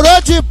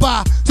demorou de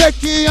bar. Sei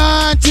que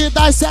antes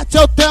das 7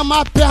 eu tenho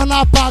uma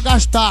perna pra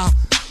gastar.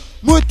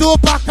 Muito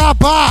pra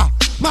acabar,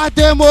 mas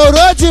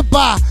demorou de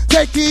bar.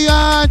 Sei que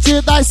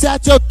antes das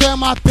 7 eu tenho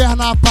uma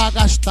perna pra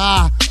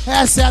gastar.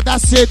 Essa é da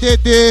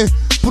CDD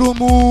pro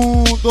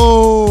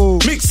mundo.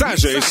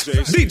 Mixagens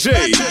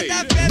DJ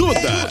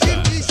Duda.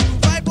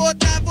 Vai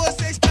botar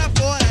vocês pra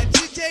fora.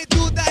 DJ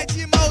Duda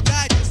de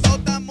maldade,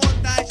 solta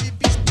montagem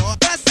pistola.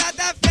 Praça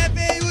da Fé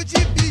veio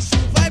de bicho,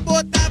 vai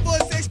botar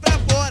vocês pra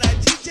fora.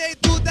 DJ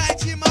Duda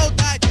de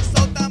maldade,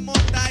 solta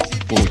montagem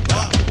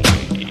pistola.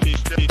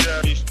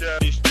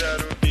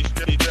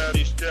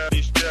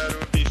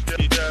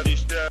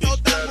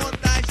 Solta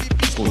montagem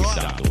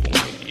pistola.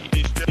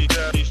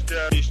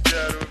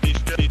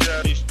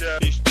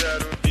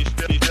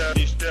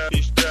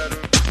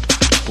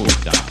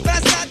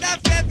 Praça da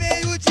Fé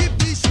veio de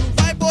bicho,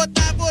 vai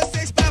botar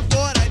vocês pra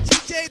fora.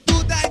 DJ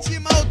Duda de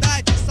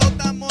maldade,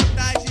 solta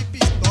montagem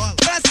pistola.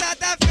 Praça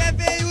da Fé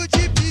veio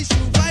de bicho,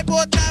 vai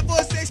botar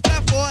vocês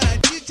pra fora.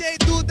 DJ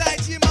Duda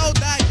de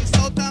maldade,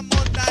 solta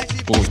montagem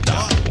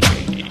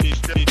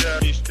pistola.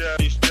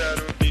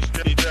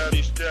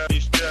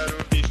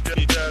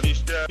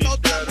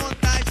 Solta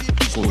montagem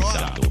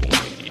pistola.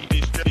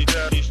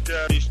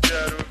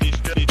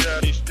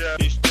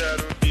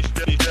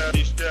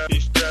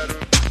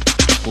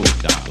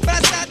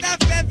 Praça da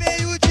Fé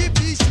veio de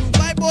bicho,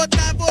 vai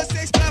botar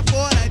vocês pra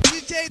fora.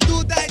 DJ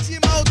Duda de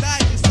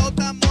maldade,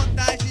 solta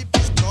montagem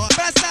pistola.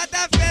 Praça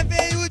da Fé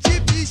veio de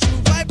bicho,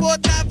 vai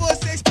botar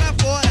vocês pra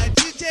fora.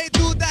 DJ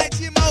Duda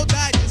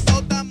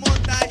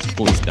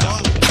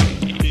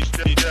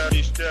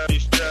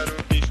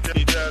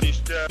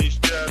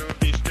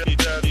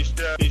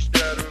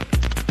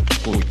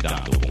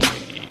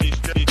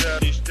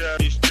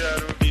de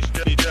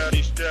maldade,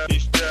 solta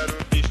montagem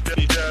pistola.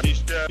 Praça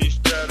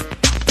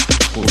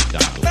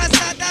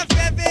da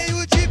Fé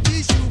veio de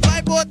bicho,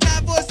 vai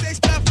botar vocês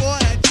pra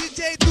fora.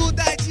 DJ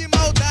Duda de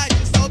maldade,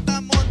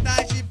 solta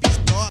montagem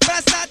pistola.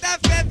 Praça da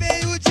Fé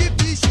veio de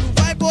bicho,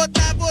 vai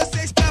botar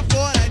vocês pra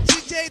fora.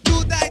 DJ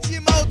Duda de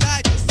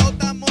maldade,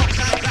 solta montagem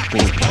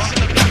pistola.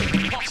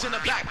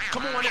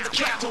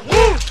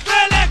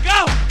 É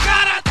legal,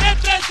 cara tem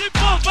 13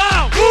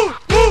 povão.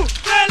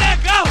 É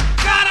legal,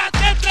 cara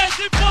tem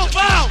 13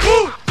 povão. É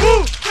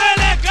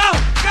legal,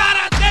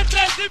 cara tem 13 povão. É legal, cara tem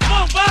 13 povão. É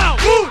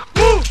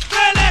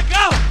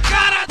legal,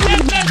 cara tem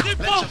 13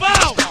 povão. É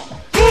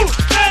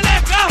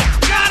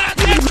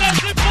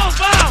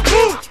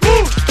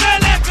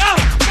legal,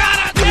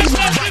 cara tem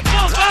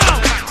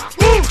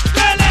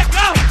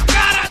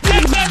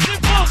 13 povão. É legal, cara tem 13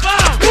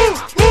 povão.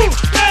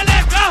 É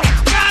legal,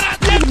 cara tem 13 povão. É legal, cara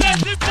tem 13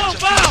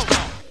 povão.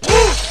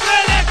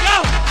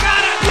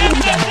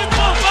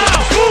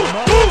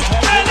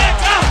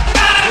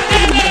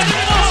 É legal, cara tem 13 povão. É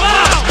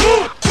legal,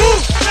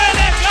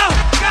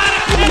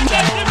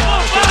 cara tem 13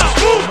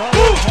 povão.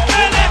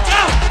 É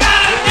legal,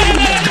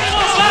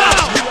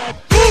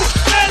 cara tem 13 povão. É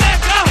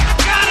legal,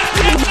 cara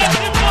tem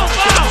 13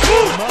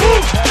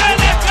 povão. É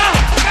legal,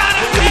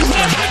 cara tem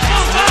 13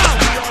 povão.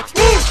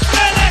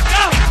 É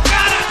legal,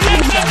 cara tem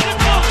 13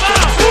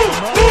 povão.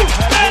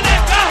 É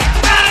legal,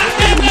 cara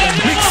tem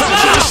 13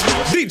 Mixagens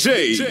povão.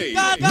 DJ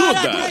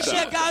Galera quer Duda.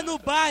 chegar no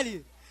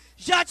baile,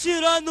 já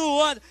tirando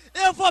onda.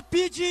 Eu vou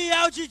pedir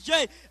ao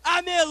DJ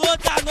a melô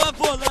da nova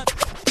volante.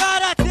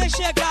 Cara quer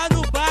chegar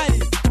no baile,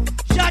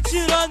 já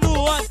tirando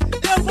onda.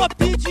 Eu vou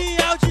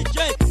pedir ao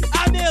DJ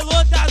a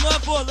melô da nova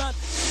volante.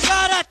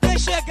 Cara quer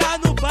chegar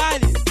no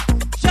baile,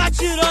 já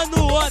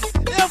tirando onda.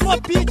 Eu vou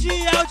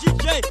pedir ao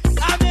DJ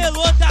a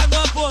melô da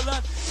nova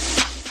volante.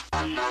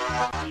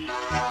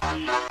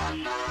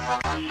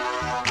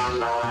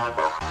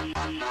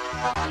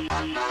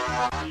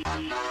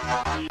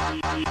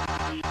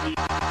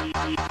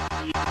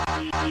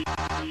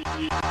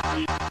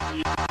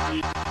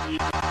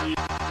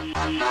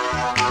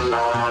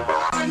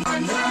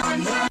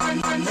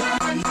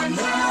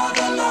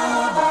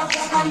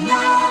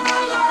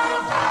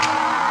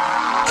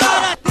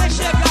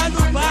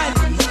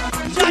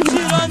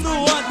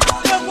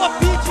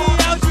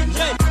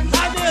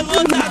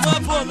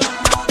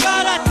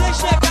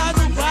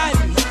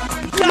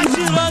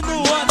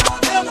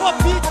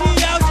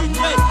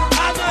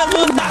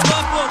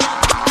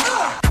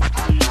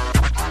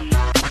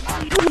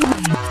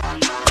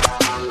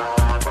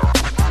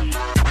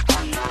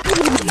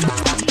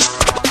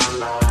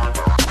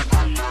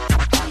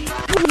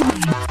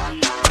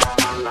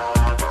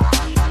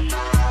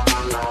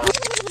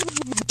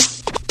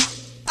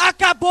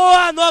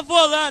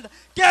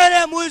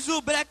 Queremos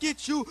o Black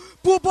Tio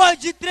pro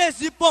bonde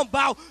 13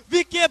 Pombal.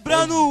 Vi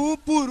quebrando um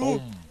por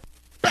um.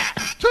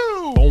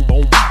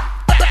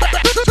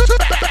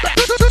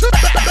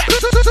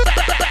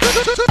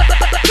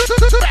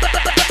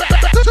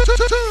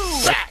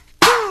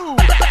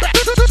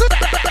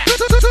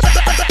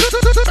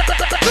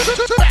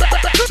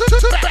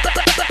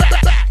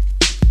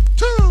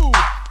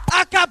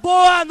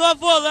 Acabou a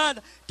Nova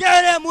Holanda.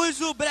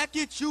 Queremos o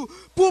Black Tio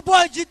pro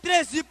bonde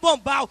 13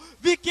 Pombal.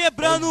 Vi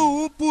quebrando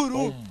um por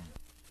um.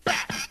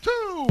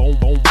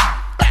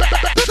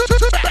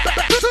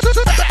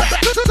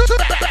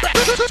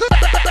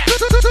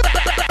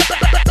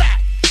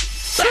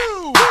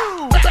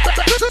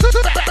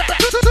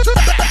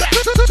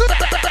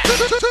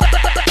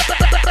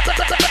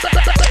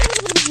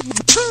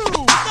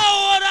 Na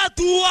hora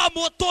do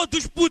amor,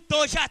 todos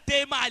putão já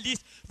tem malícia.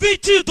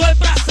 22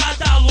 braçada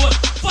da lua,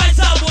 faz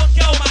amor que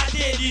é uma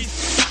delícia.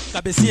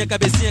 Cabecinha,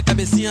 cabecinha,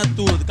 cabecinha,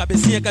 tudo.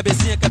 Cabecinha,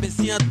 cabecinha,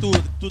 cabecinha,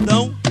 tudo.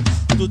 Tudão,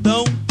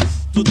 tudão,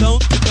 tudão,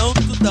 tudão,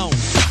 tudão.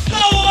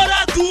 Na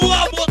hora do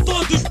amor,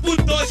 todos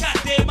putão já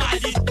tem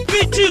malícia.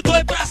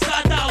 22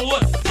 braçada da lua,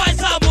 faz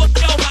amor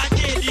que é uma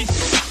delícia.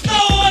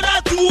 Na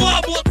hora do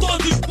amor,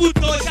 todos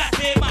putão já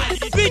tem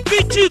malícia.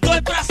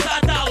 22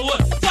 braçada da lua,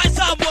 faz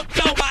amor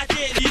que é uma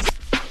delícia.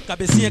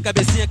 Cabecinha,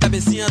 cabecinha,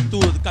 cabecinha,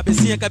 tudo.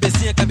 Cabecinha,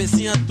 cabecinha,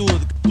 cabecinha,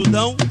 tudo.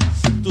 Tudão,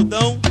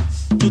 tudão,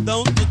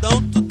 tudão,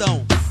 tudão,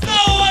 tudão.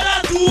 Na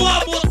hora do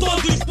amor,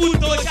 todos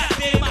putão já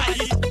tem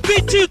malícia.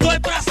 22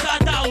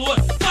 braçada da lua,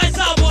 faz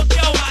amor que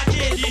é uma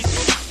delícia.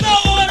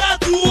 Na hora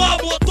do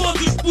amor,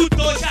 todos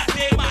putão já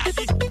tem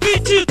malícia.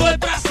 22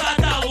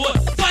 braçada da lua,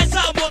 faz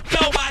amor que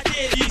é uma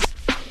delícia.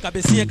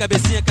 Cabecinha,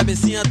 cabecinha,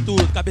 cabecinha,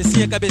 tudo.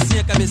 Cabecinha,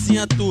 cabecinha,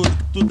 cabecinha, tudo.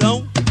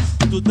 Tudão,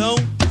 tudão,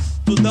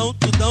 tudão,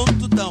 tudão,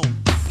 tudão.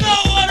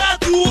 Na hora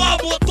do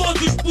amor,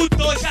 todos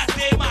putão já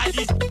tem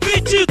malícia.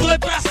 22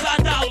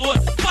 braçada da lua,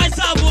 faz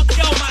amor que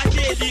é uma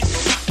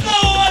delícia.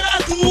 Na hora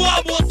do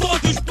amor,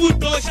 todos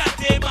putão já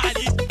tem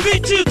malícia.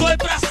 22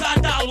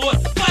 braçada da lua,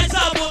 faz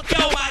amor que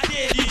é uma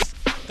delícia.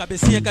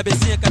 Cabecinha,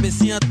 cabecinha,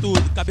 cabecinha,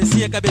 tudo.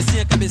 Cabecinha,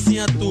 cabecinha,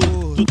 cabecinha,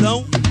 tudo.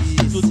 Tudão,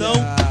 tudão,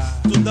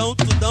 tudão,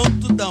 tudão,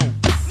 tudão.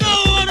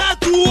 Na hora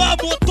do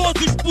amor,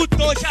 todos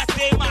putão já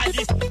tem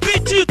malícia.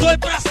 22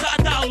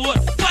 braçada da lua,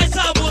 faz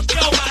amor que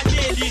é uma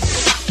delícia.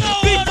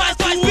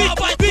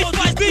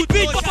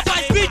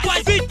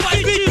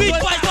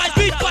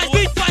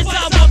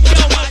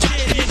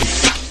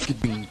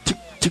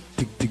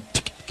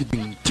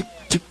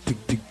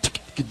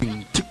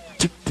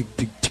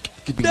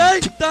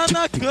 Deita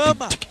na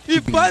cama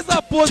e faz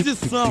a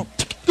posição.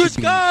 Que os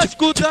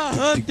cascos da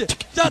Hunter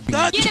já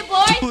tá de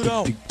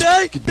cinturão.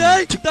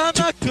 Deita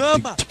na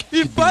cama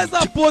e faz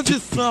a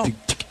posição.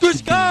 Que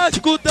os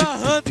cascos da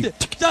Hunter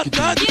já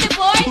tá de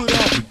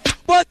cinturão.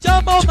 Bote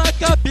a mão na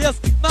cabeça,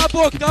 na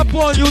boca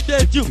põe o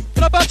dedinho.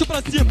 Pra baixo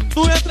pra cima,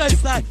 tu entra e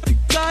sai.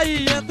 Sai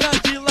e entra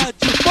de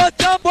ladinho.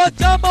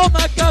 Bote a mão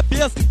na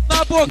cabeça,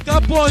 na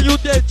boca põe o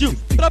dedinho.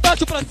 Pra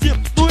baixo pra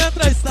cima, tu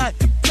entra e sai.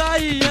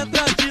 Sai e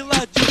entra de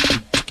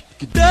ladinho.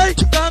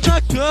 Deita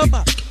na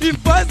cama e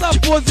faz a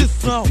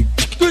posição.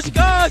 Que os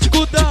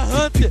cascos da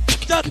Hunter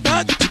já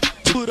tá de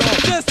cinturão.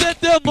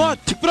 69,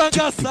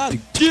 frango assado,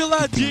 de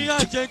ladinho a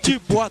gente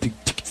bota.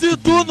 Se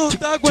tu não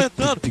tá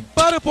aguentando,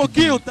 para um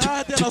pouquinho, tá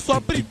ardendo a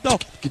sopra então.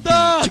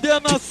 Tá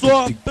ardendo a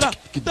sopra,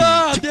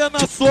 tá ardendo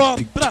a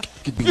sopra.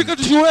 Fica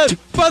de joelho,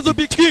 faz o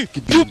biquinho,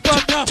 chupa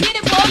minha.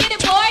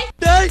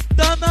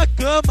 Deita na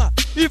cama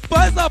e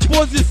faz a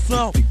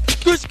posição.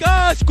 Que os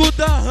cascos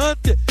da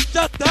Hunter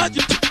já tá de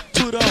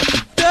cinturão.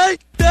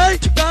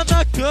 Deita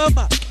na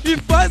cama e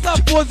faz a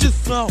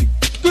posição.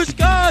 Que os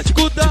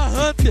cascos da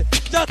Hunter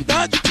já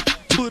tá de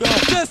cinturão.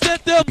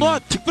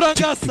 69,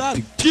 frango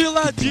assado, de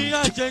ladinho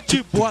a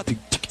gente bota.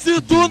 Se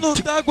tu não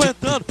tá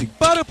aguentando,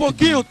 para um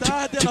pouquinho,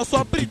 tá ardendo a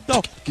sopra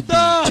então.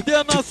 Tá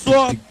ardendo a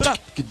sopra,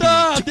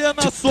 tá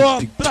ardendo a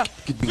sopra.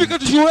 Fica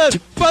de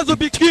joelho, faz o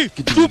biquinho,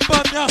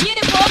 chupa minha.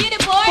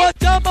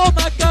 Bote a mão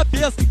na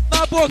cabeça,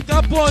 na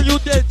boca põe o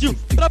dedinho.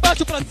 Pra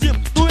baixo pra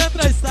cima, tu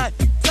entra e sai.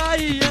 Sai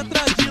e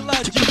entra de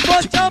ladinho.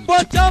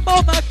 Bote a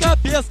mão na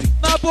cabeça,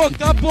 na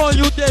boca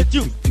põe o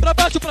dedinho. Pra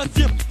baixo pra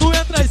cima, tu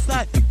entra e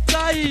sai.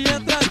 Sai e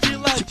entra de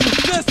ladinho.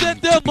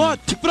 69,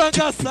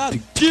 frango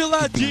assado, de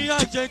ladinho a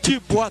gente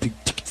bota.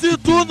 Se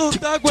tu não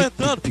tá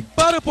aguentando,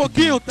 para um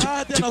pouquinho, tá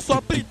ardendo a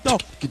sopra então.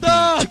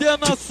 Tá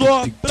ardendo a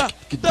sopra,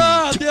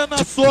 tá ardendo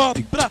a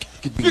sopra.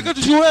 Fica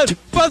de joelho,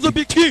 faz o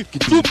biquinho,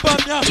 chupa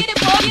minha.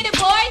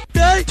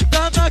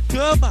 Deita na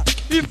cama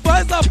e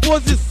faz a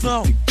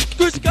posição.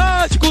 Que os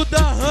cascos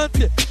da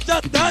Hunter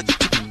já tá de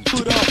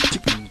cinturão.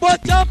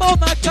 Bote a mão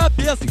na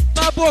cabeça,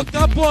 na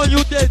boca põe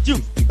o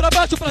dedinho. Pra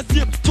baixo pra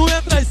cima, tu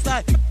entra e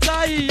sai.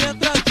 Sai e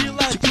entra de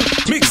ladinho.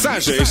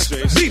 Mixagens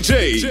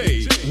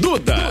DJ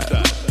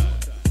Duda.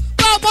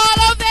 Com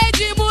bola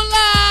verde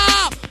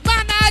mulão,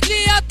 mas não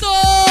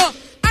adiantou.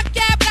 A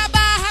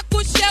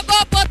quebra-barraco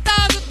chegou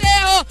botando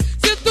terror.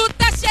 Se tu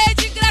tá cheio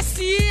de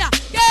gracinha,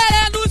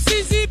 querendo se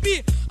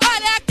exibir,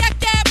 olha que a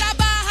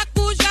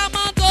quebra-barraco já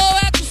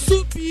mandou tu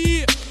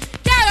subir.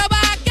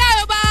 Quebra-barra,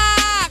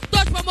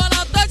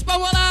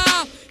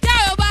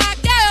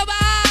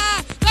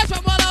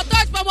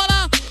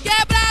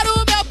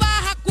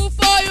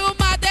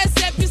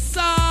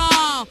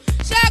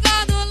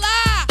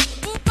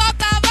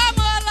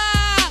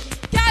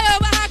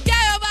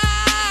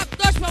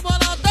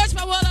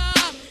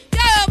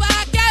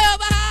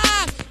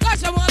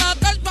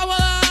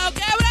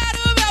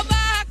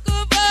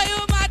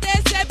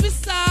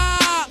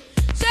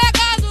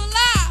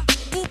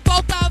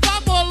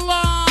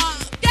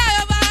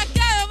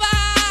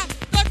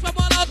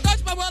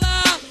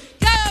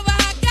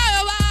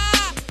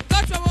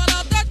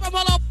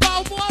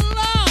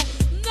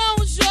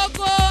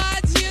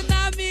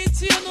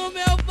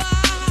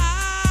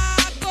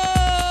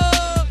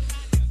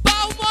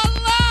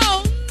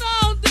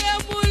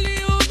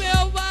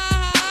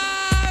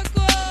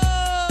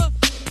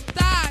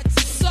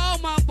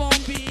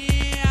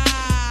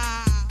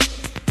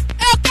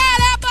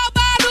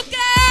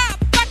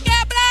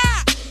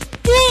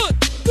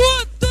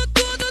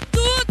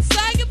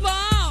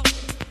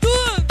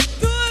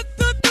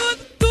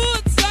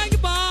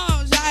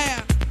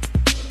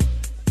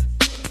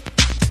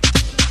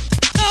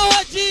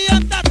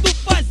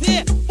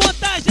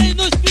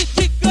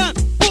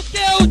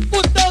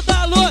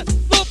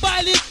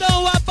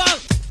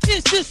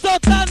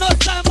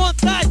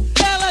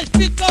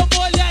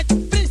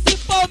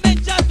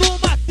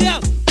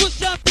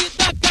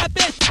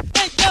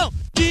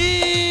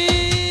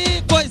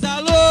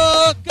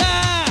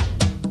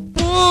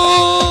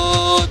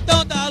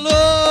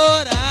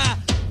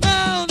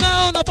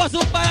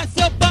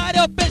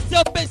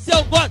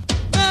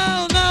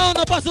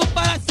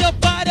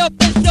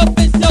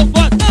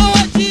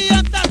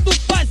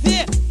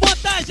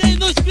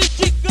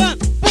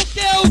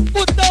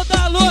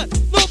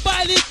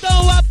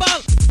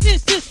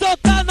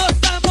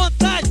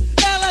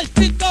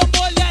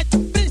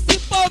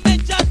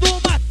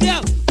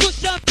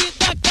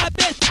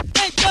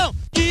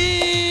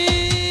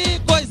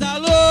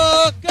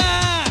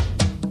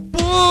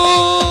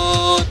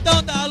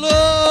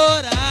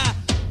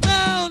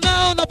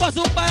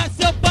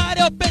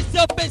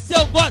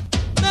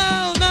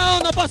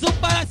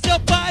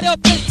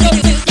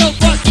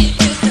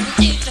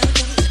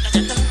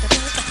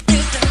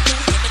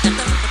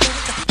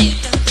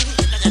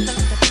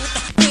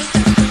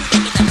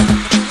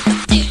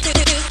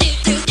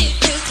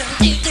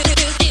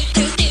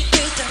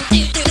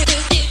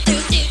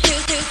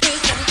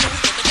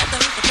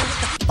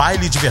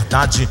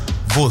 verdade,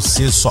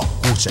 você só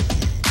curte aqui.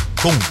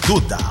 Com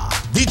Duda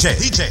Dj.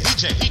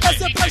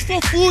 Essa é pras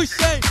fofuchas,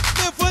 hein?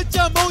 Levante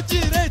a mão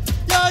direita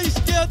e a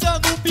esquerda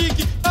no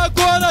big.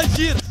 Agora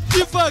gira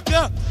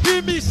devagar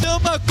e me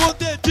chama com o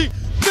dedinho.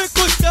 Vem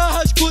com os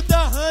carrascos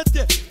da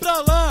Hunter,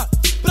 pra lá,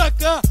 pra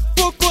cá.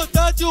 Vou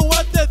contar de 1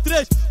 até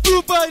 3,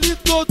 pro baile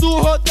todo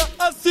roda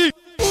assim.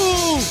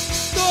 1,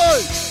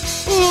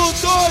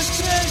 2,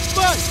 3,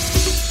 vai!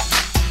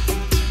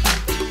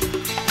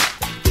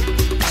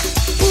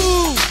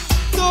 1,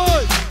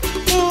 2,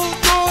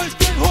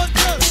 3,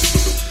 rodando.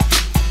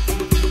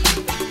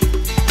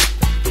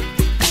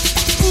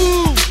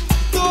 1,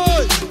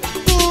 2,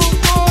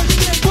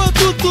 3.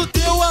 Quando tu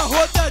deu a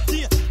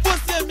rodadinha,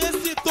 você me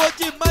excitou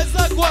demais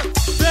agora.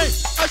 Vem,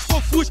 as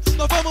fofus,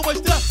 nós vamos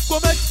mostrar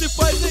como é que se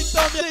faz. Então.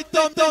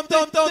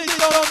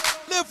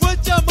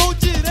 Levante a mão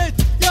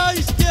direita e a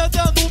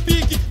esquerda no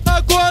big.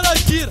 Agora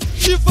gira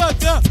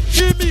devagar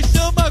e me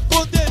chama com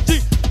o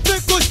dedinho.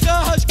 Vem com os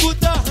carrascos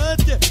da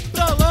Hunter,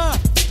 pra lá,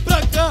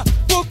 pra cá.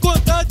 Vou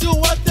contar de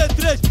 1 até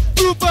 3,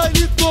 pro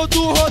baile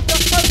todo roda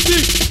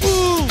assim.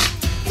 1,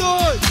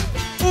 2,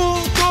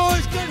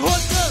 3,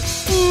 rodando.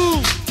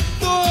 1,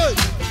 2,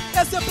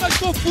 essa é pras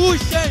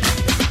fofuchas, hein?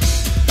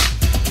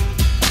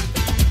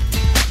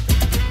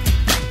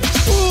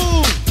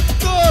 1,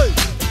 2,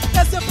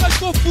 essa é pras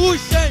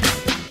fofuchas, hein?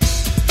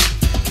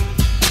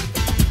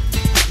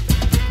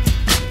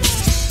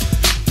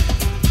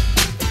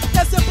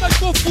 Essa é pras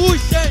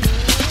fofuchas, hein?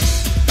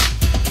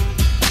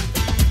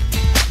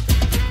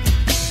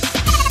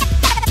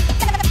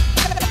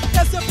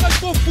 Essa é pras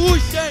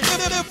fofuchas, hein?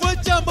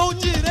 Levante a mão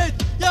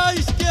direita e a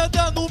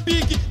esquerda no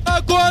big.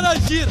 Agora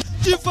gira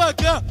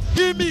devagar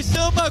e me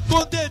chama com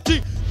o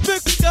dedinho. Vem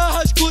com os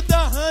carrascos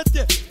da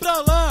Hunter,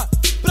 pra lá,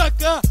 pra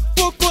cá.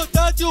 Vou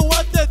contar de 1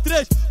 até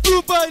 3,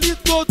 pro baile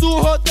todo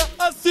roda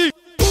assim.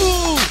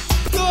 1,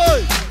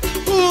 2,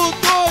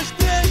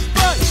 3,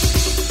 vai!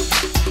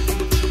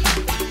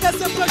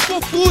 Essa é pras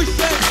fofuchas,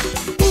 hein?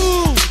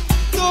 1,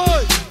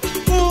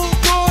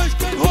 2,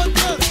 3,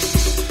 rodando.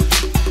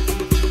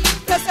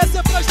 Essa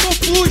é pras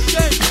fofuchas,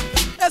 hein?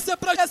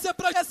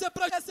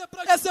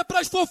 Essa é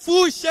pras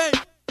fofuchas, hein?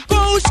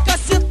 Com os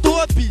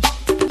cacetopes,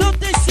 não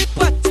tem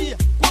simpatia.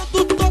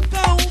 Quando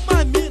toca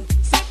uma mina,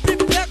 sempre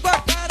pego a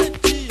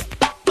garantia.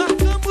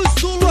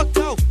 Marcamos o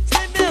local,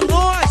 sem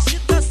menor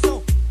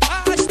agitação.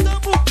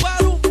 Arrastamos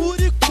para o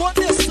muro e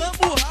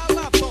começamos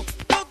ralabão.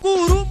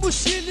 Canguru,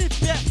 mochila e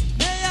pé,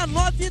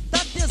 69 dá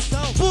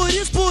tesão. Por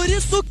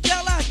isso que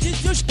ela diz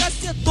que os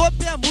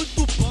cacetopes é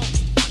muito bom.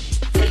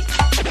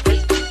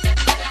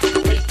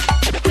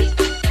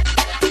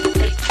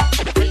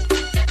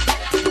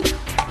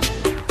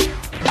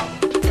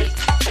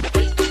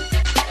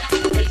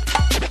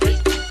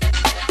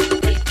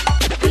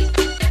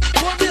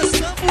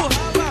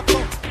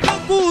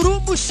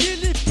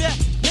 Mochila e pé,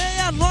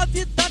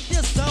 69 dá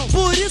tesão.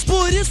 Por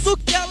isso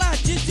que ela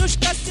diz que os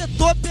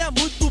cacetopes é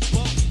muito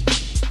bom.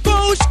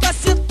 Com os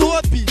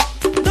cacetopes,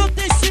 não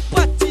tem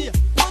simpatia.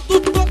 Quando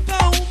toca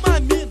uma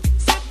mina,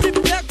 sempre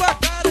pego a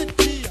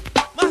garantia.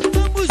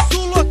 Marcamos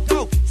o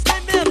local,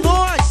 sem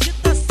menor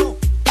agitação.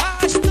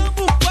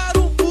 Arrastamos para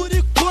o muro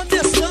e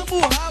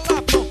começamos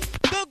ralabão.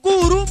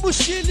 Canguru,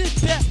 mochila e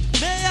pé,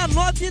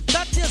 69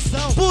 dá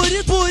tesão. Por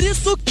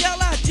isso que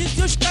ela diz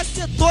que os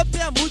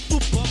cacetopes é muito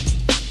bom.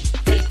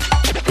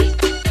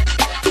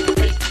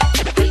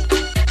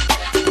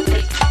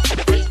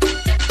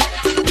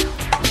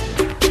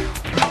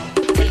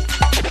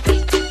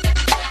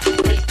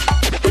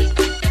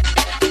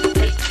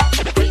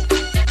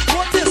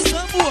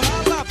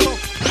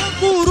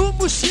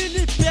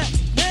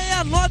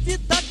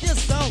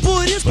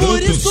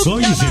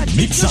 Produções e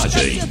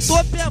mixagens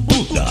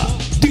Duda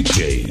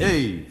DJ.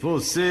 Ei,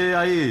 você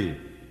aí,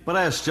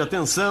 preste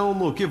atenção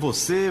no que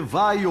você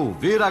vai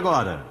ouvir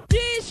agora.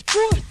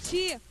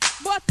 Descurtir,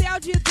 motel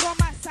de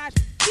hidromassagem.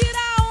 Tira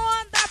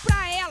onda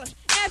pra elas,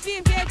 é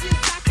viver de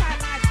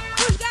sacanagem.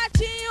 Os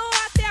gatinhos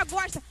até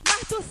gostam,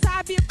 mas tu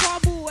sabe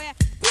como é.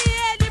 Se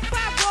ele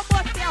pagou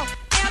motel,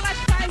 elas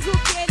faz o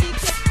que ele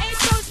quer.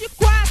 Então de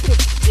 4,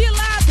 de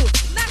lado,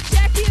 na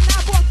cheque e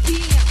na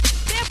boquinha.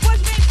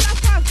 Depois vem pra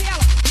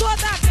favela,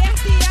 toda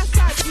aberta e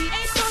assadinha.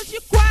 Então de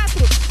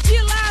 4,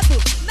 de lado,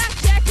 na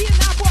cheque e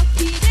na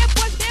boquinha.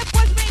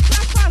 Depois vem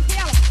pra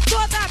favela,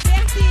 toda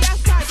aberta e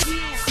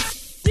assadinha.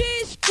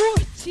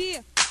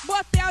 Descurtir,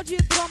 motel de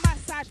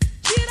hidromassagem.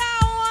 Tira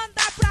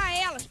onda pra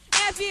elas,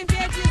 é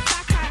viver de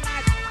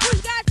sacanagem.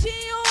 Os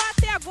gatinhos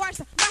até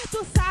gostam, mas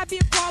tu sabe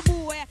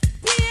como é.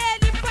 Se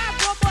ele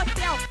pagou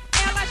motel,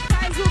 elas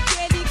faz o que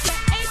ele quer.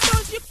 Então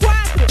de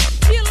 4,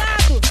 de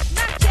lado,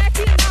 na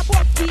cheque e na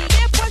boquinha.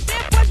 Depois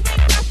vem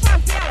pra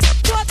favela,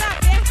 toda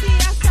aberta e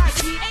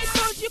assadinha.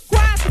 Então de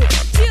 4,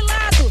 de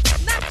lado,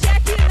 na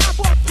cheque e na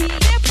boquinha.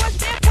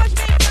 Depois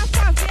vem pra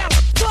favela,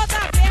 toda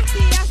aberta e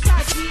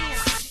assadinha.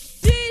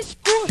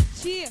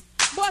 Descurtir,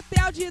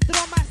 motel de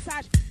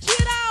hidromassagem.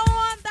 Tira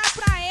onda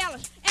pra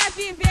elas, é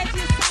viver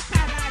de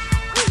sacanagem.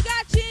 Os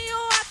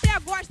gatinhos até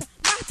gostam,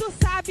 mas tu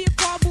sabe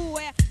como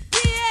é.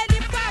 Se ele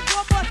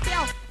pagou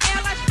motel,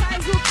 elas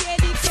faz o que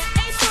ele quer.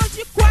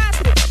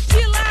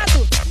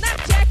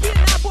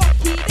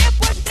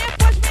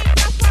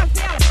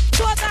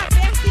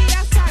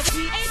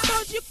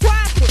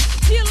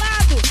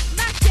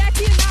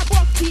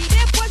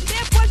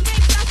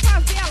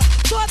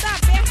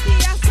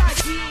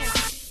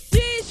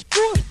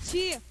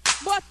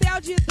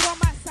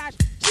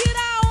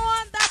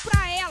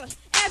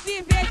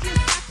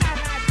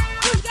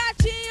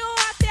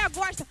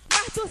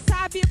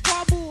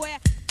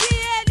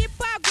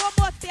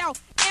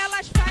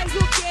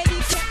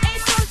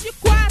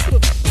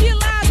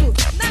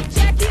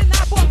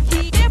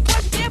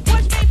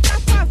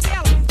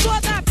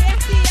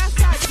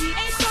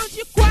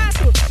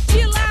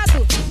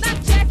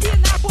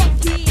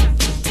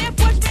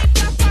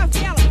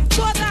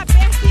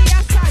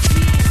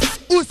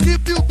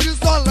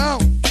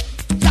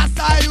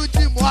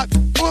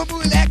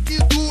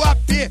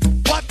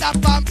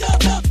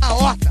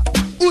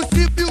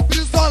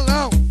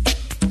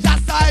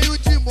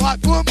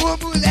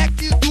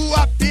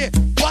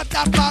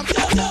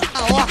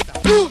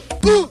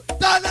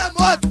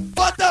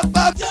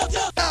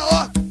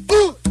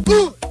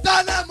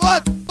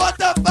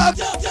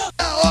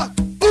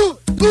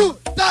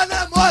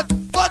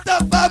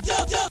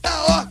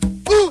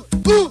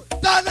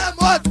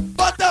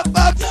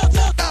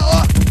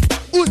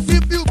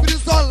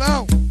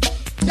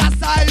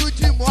 saiu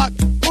de moto,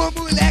 o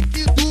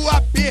moleque do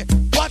AP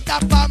bota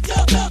pra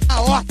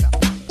na horta.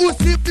 O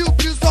cípio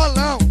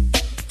brisolão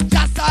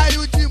já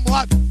saiu de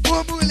moto,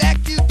 o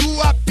moleque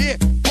do AP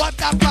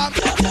bota pra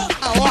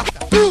na horta.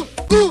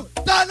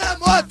 Tá na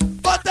moto,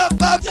 bota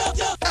pra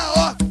na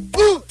horta.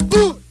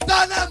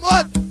 Tá na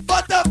moto,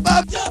 bota pra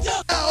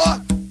na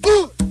horta.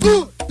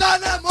 Tá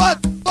na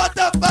moto,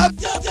 bota pra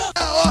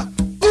na horta.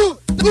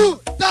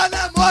 Tá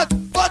na moto,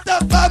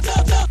 bota pra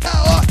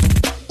na horta.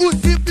 O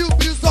cípio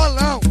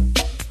brisolão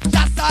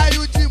já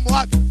saiu de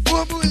moto,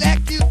 o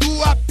moleque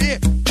do AP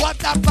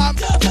bota pra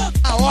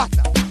na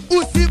horta.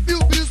 O cípio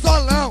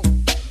brisolão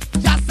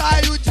já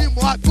saiu de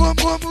moto,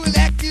 o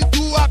moleque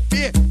do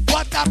AP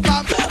bota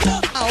pra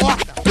na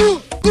horta.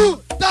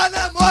 Tá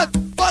na moto,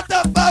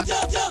 bota pra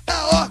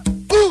na horta.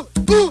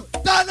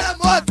 Tá na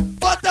moto,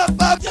 bota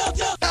pra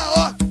na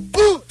horta.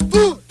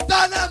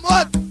 Tá na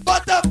moto,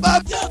 bota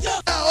pra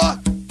na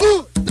horta.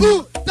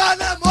 Tá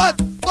na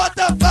moto,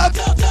 bota pra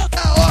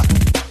na horta.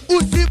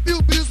 O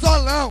cípio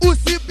brisolão, o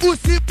cípio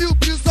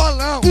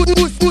brisolão,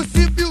 o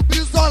cípio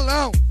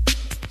brisolão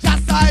já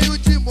saiu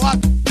de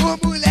moto,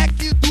 o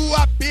moleque do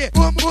AP,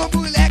 o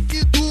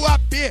moleque do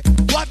AP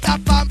bota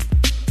pra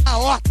na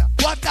horta,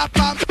 bota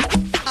pra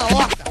na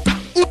horta.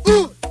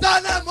 Tá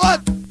na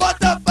moto,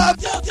 bota pra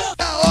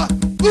na horta.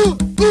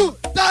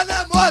 Tá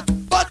na moto,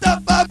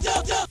 bota pra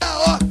na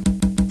horta.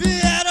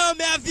 Vieram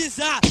me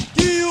avisar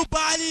que o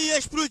baile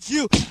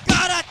explodiu.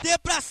 Karatê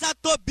pra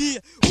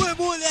Satobia, os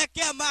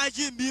moleque é mais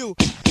de 1000.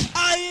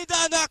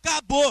 Ainda não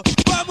acabou,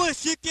 vamos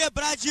te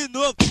quebrar de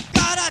novo.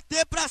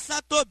 Karatê pra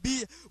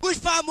Satobia, os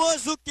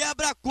famosos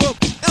quebra-coco.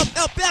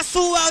 Eu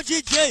peço ao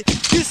DJ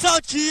que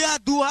saltia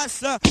do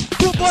Hassan,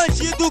 do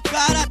bandido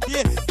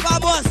Karatê,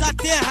 famosa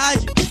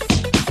aterragem.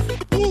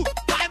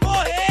 Vai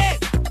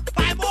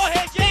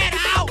morrer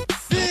geral.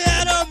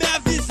 Vieram me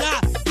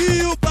avisar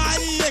que o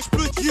baile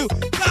explodiu.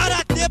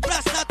 Karatê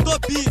pra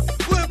Satobia,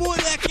 os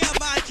moleque é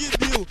mais de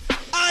 1000.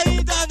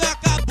 Ainda não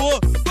acabou,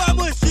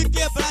 vamos te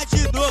quebrar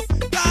de novo.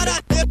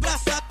 Karatê pra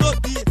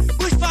Satobia,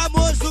 os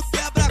famosos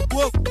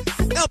quebra-coco.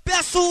 Eu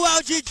peço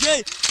ao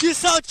DJ que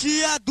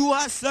saltia do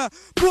Hassan,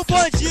 pro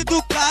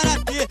bandido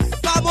Karatê,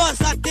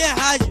 famosa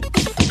aterragem.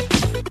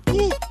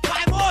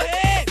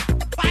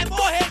 Vai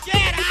morrer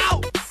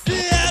geral.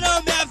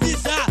 Vieram me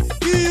avisar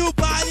que o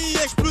baile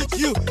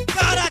explodiu.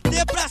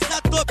 Karatê pra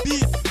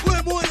Satobia,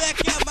 os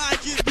moleque é mais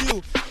de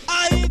 1000.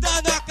 Ainda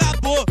não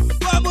acabou,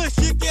 vamos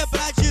te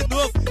quebrar de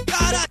novo.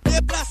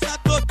 Karatê pra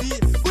Satobia,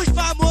 os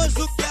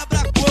famosos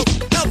quebra-coco.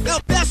 Eu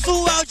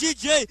peço ao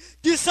DJ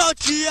que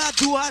saltia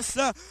do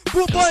Hassan,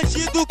 pro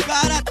bandido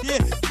Karatê,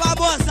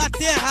 famosa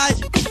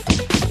aterragem.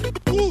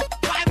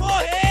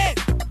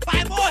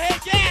 Vai morrer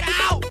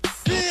geral.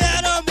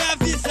 Vieram me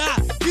avisar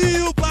que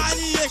o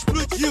baile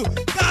explodiu.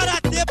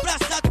 Karatê pra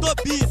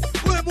Satobia,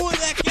 os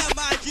moleque é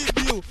mais de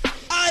 1000.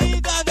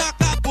 Ainda não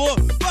acabou,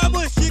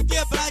 vamos te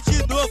quebrar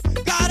de novo.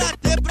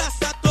 Karatê pra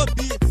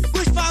Satobia,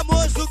 os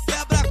famosos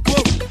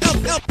quebra-coco.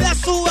 Eu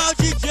peço ao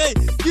DJ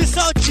que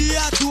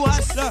saltia do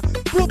Hassan,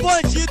 pro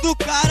bandido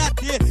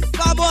Karatê,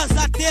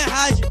 famosa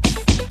aterragem.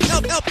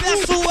 Eu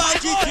peço ao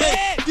DJ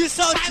que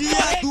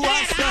saltia do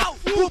Hassan,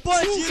 pro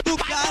bandido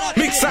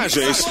Karatê.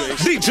 Mixagens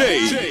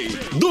DJ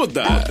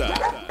Duda.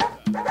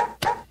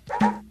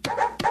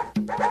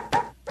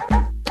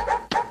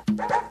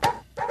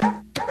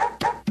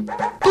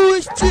 Do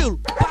estilo,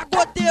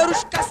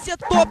 pagodeiros,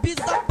 cacetopes,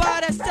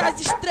 aparece as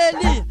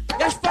estrelinhas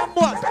e as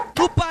famosas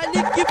do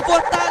baile que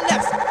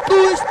fortalece.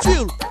 Do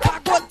estilo,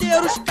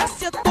 pagodeiros,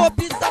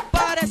 cacetopes,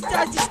 aparece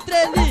as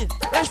estrelinhas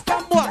e as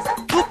famosas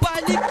do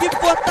baile que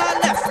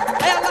fortalece.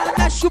 Elas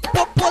mexem o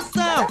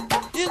popozão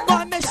e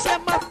nós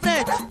mexemos a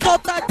frente,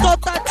 toda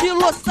de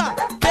louça,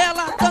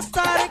 elas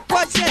dançarem com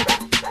a gente.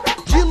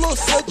 De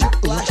louça de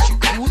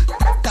plástico,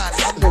 tá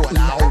na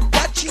moral.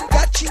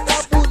 Gatinha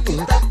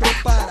bonita,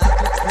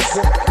 preparado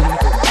pro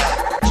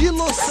concurso. De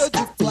louça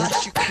de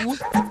plástico,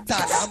 tá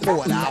na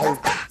moral.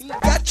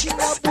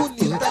 Gatinha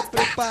bonita,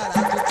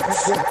 preparado pro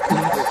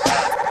concurso.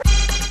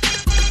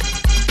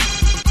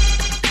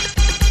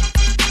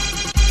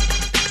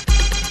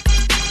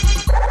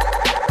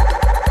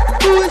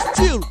 Do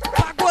estilo,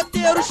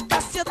 pagodeiros,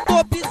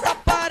 cacetopes,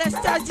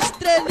 aparece as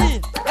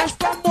estrelinhas e as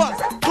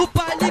famosas do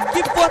baile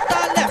que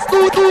fortalece.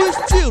 Do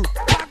estilo,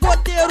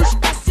 pagodeiros,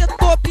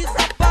 cacetopes,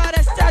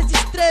 aparece as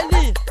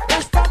estrelinhas e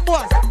as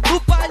famosas do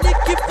baile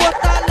que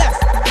fortalece.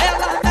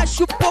 Elas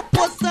mexem o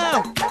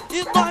popozão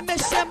e nós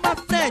mexemos a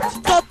frente,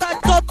 toda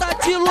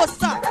de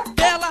louça,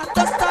 elas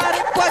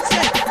dançarem com a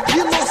gente.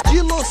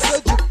 De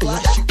louça de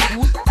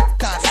plástico,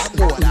 tá na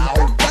moral.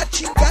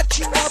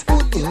 Gatinha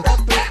bonita,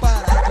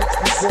 preparado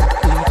pro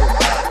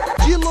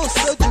concurso. De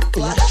louça de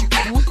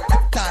plástico,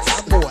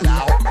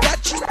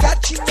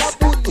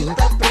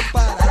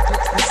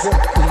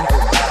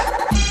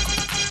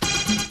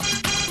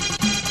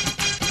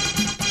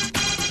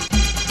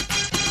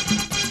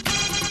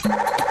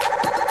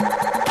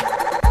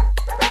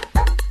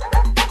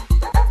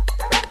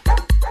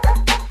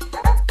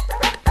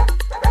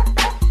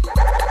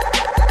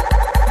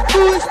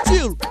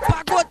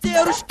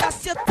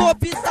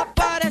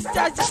 aparece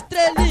as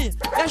estrelinhas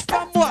e as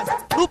famosas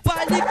no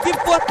baile que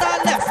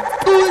fortalece.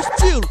 No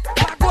estilo,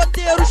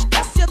 pagodeiro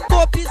esquece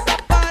top,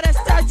 aparece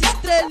as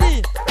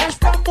estrelinhas e as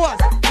famosas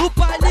no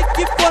baile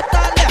que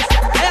fortalece.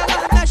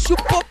 Ela mexe o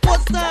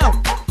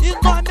popozão e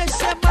nós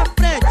mexemos à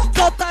frente.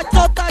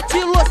 Solta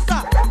de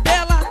louça,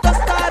 elas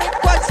dançarem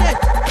com a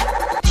gente.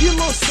 De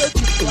louça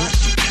de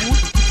plástico,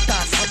 tá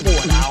na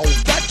moral.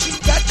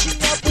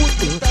 Gatinha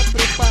bonita,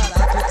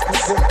 preparada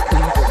pro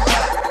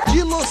bom.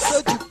 De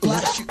louça de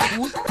plástico,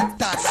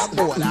 tá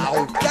na moral.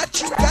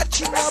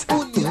 Gatinha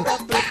bonita,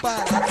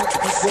 preparada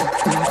pro bom.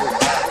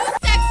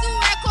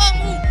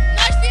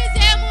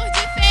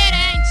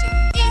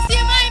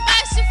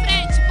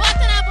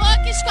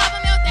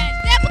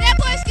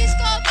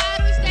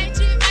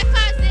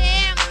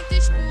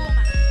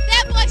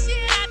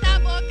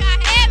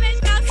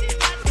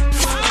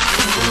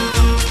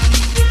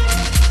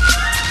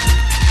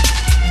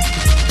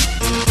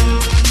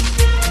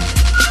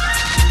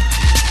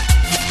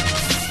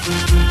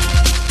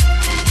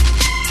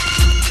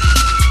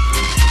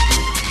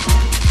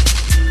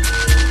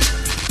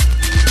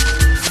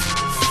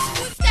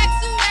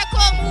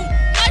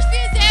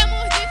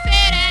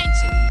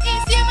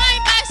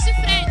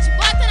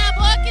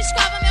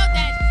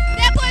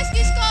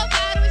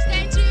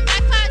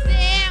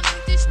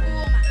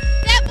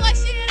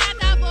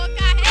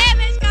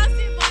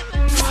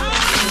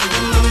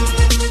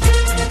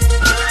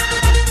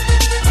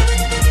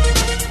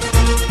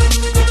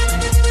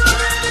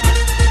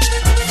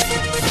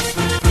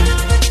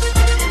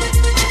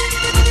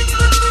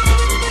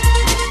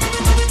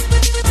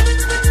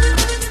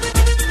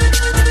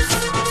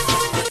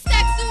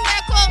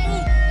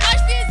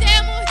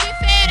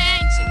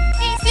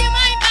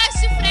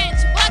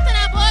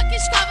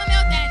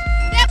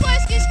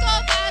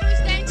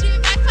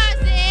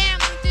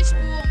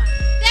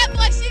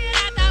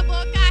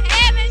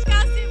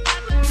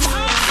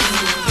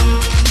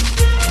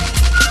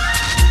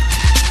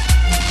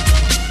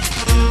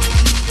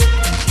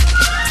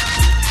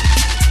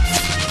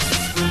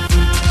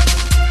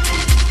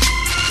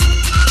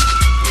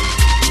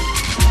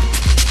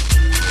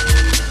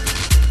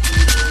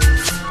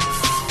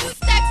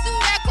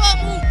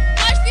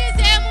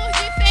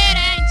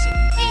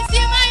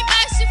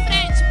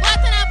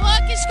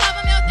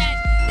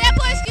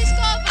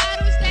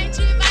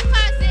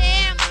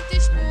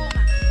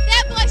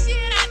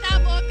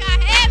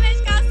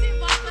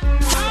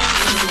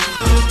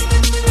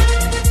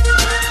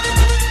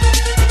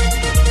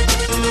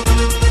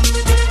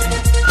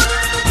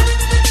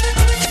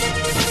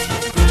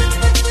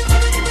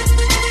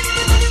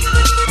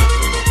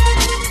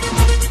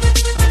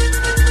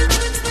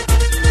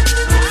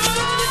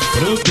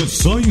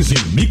 Produções e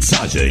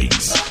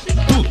mixagens.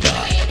 Duda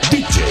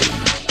DJ.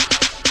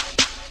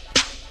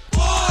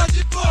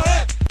 Pode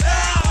correr,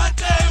 ela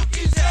tem o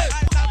que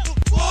jeito.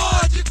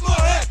 Pode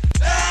correr,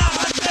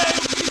 ela tem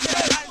o que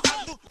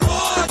jeito.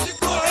 Pode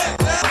correr,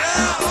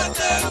 ela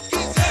tem o que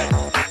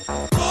jeito.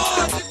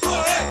 Pode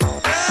correr,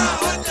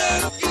 ela tem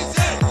o que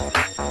jeito.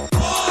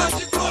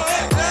 Pode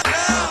correr,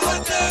 ela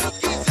tem o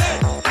que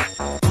jeito.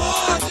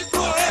 Pode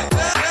correr,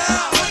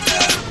 ela tem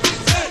o que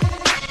jeito.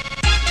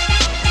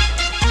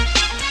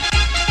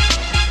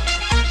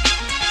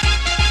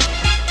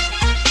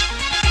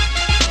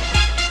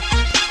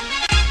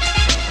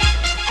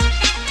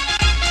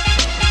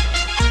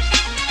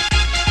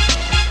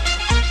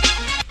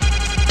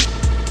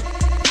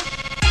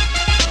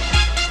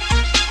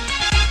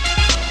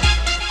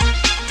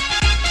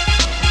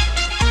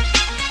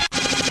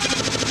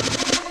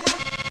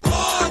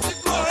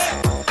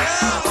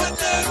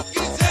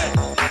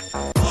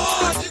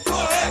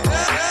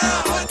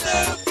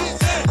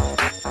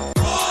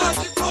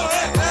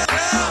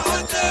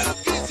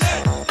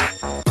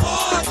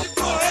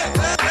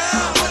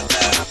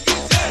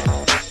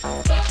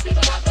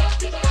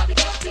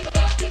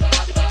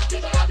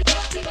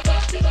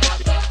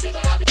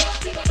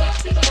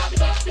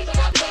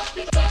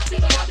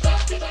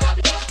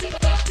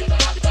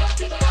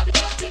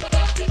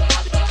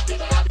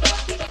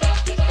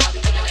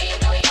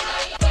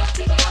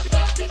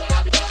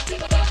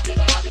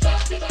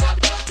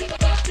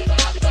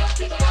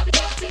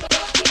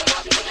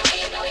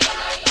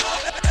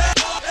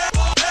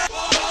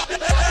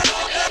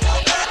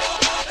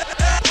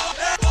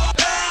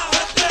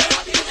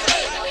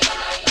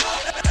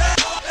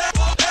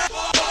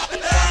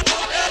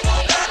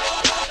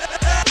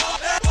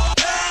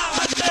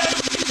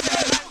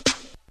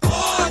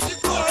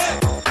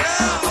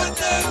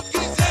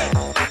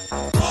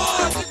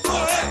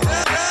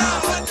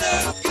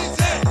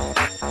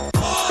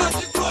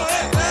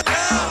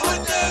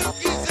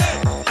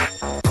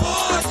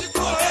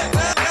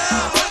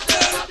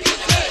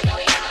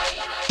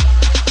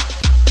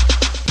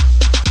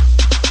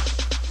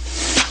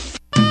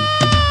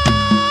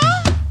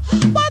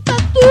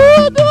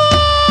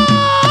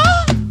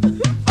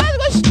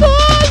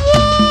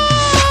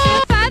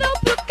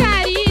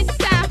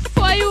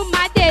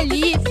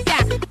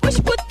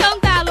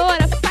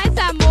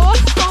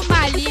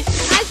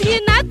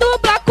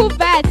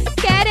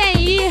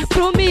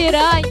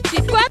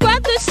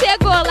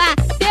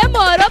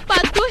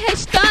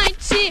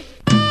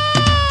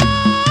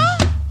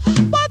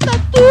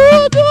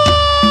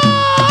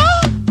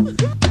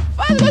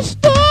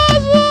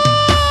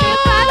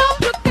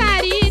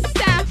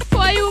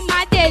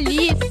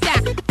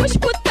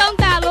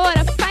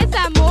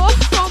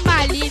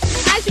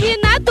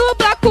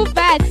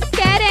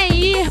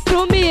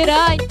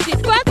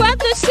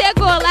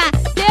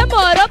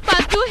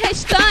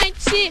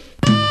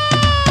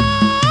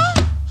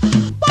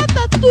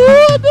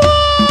 tudo,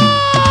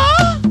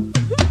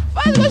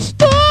 faz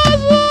gostoso.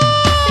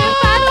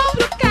 Levaram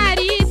pro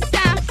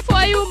Carícia,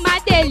 foi uma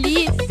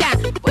delícia.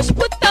 Os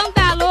putão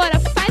da loura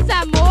faz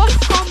amor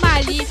com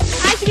malícia.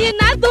 As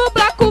minas do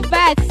bloco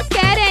velho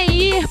querem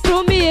ir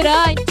pro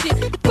mirante.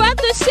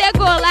 Quando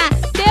chegou lá,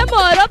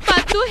 demorou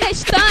pra tu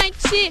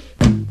restante.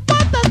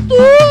 Bota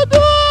tudo,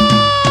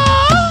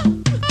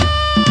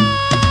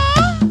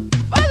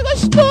 faz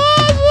gostoso.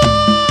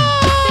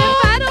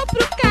 Levaram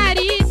pro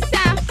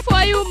Carícia,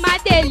 foi uma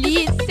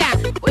delícia.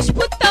 Os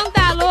putão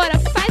da loura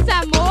faz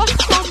amor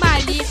com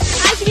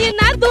malícia. As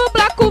minas do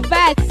bloco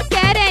velho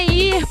querem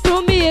ir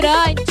pro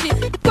mirante.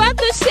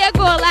 Quando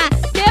chegou lá,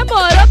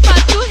 demorou pra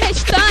tu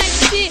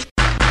restante.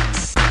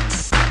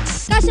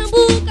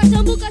 Caxambu,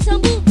 caxambu,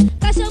 caxambu,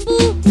 caxambu,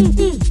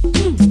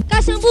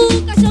 caxambu,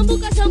 caxambu, caxambu,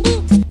 caxambu,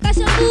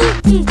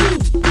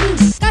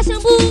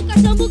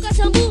 caxambu,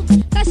 caxambu,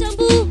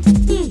 caxambu,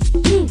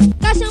 caxambu,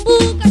 caxambu,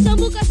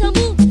 caxambu,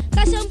 caxambu,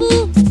 caxambu.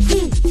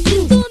 De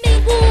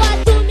domingo a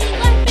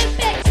domingo as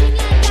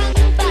pepetinhas tá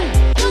no bar.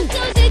 Com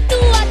seu jeito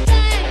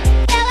até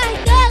elas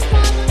dançam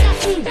à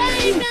vontade. Já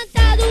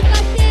inventado com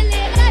a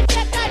celebra,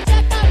 tcheca,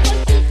 tcheca, foi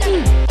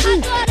sucesso.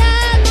 Agora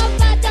a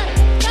nova dança,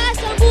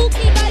 caxambu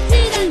que vai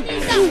direto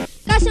então.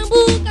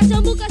 Caxambu,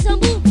 caxambu,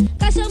 caxambu,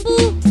 caxambu,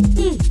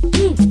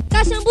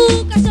 caxambu, caxambu,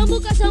 caxambu,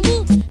 caxambu,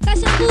 caxambu,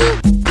 caxambu,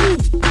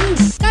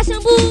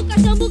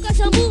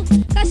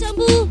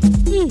 caxambu,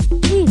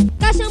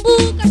 caxambu, caxambu,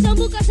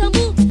 caxambu,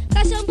 caxambu,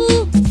 caxambu.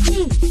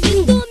 De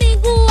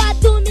domingo a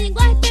domingo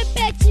as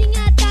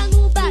pepetinhas tá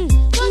no bar.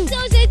 Com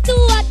seu jeito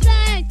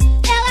atrás,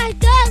 elas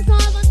dançam à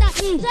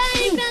vontade. Já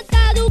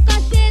inventaram com a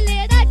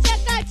celeira,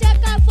 tcheca,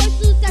 tcheca, foi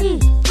sucesso.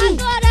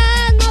 Agora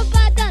a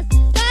nova dança,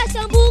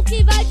 caxambu que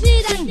vai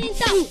direto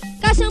então.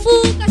 Caxambu,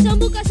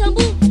 caxambu,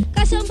 caxambu,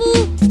 caxambu,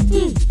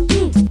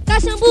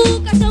 caxambu,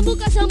 caxambu, caxambu,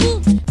 caxambu,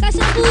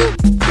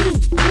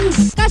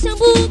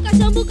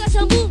 caxambu,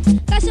 caxambu,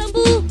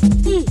 caxambu, caxambu,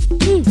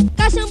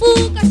 caxambu,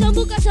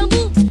 caxambu,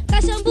 caxambu,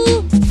 caxambu.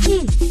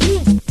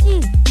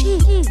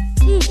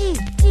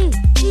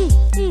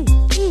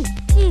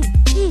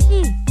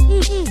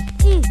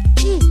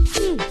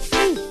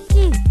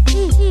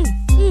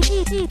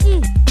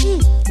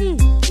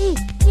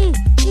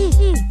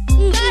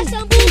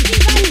 Caxambu que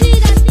vai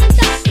direto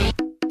então.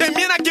 Tem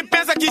mina que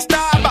pensa que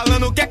está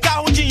abalando, quer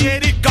carro,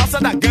 dinheiro e calça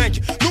da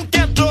gangue. Nunca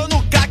entrou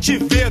no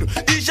cativeiro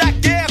e já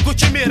quer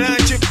curtir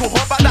mirante. Com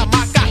roupa da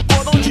marca,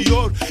 cordão de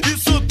ouro.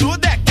 Isso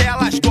tudo é que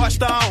elas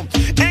gostam.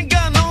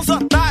 Enganam os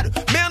otários,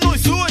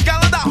 menos os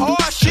galã da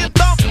rocha.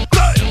 Então,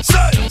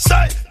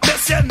 sai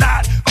desse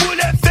cenário.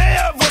 Mulher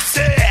feia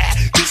você é,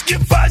 diz que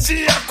faz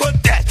e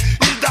acontece.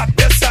 E dá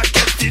pensa que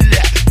é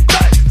filé.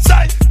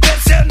 Sai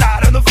desse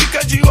cenário, não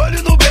fica de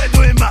olho no bem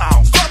do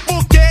irmão. Só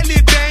porque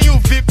ele tem um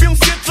VIP, um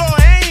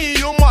Citroën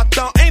e um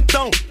motão,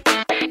 então.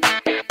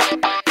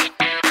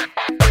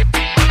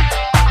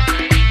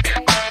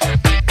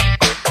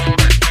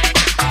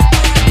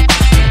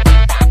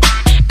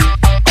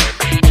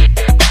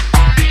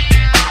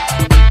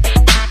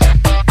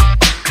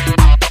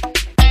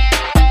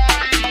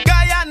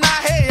 Gaia na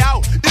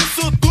real,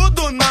 isso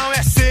tudo não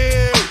é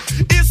seu.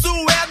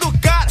 Isso é do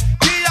cara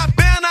que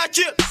apenas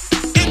te.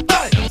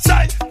 Então,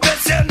 sai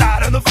desse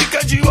cenário, não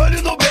fica de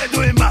olho no bem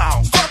do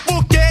irmão. Só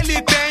porque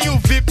ele tem um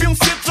VIP, um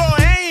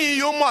Citroën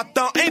e um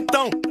motão,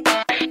 então.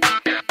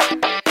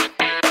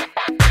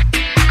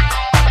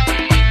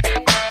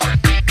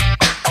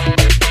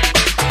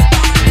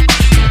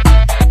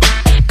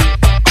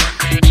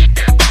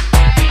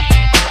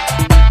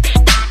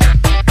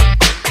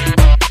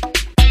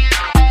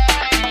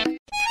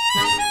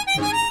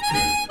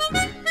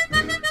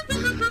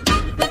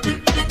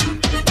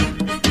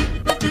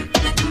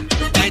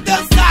 Vem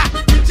dançar,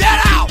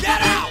 geral,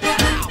 geral,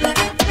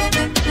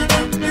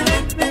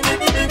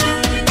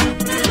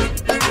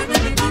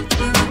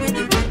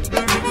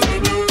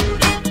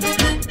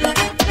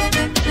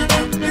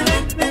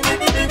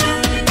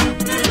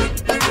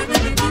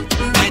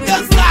 vem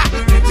dançar,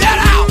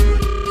 geral.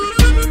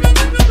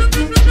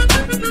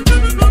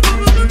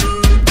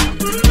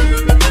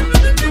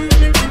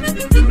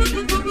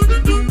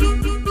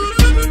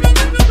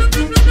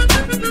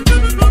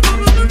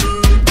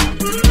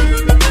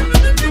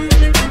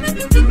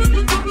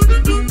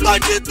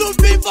 Bandido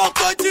vim,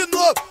 voltou de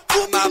novo,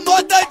 uma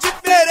moda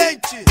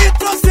diferente. E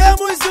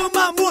trouxemos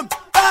uma múmia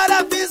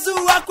para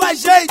visuar com a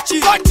gente.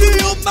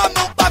 Bote uma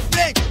mão pra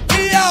frente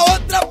e a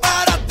outra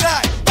para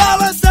trás,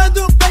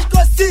 balançando o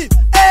pescocinho,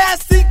 é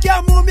assim que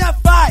a múmia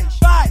faz.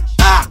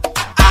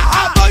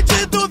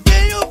 Bandido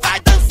vinho vai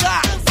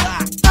dançar.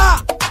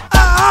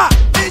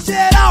 Em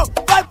geral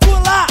vai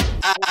pular.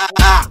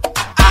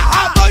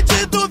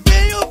 Bandido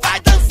vinho vai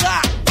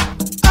dançar.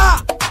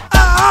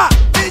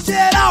 Em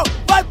geral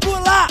vai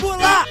pular,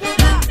 pular.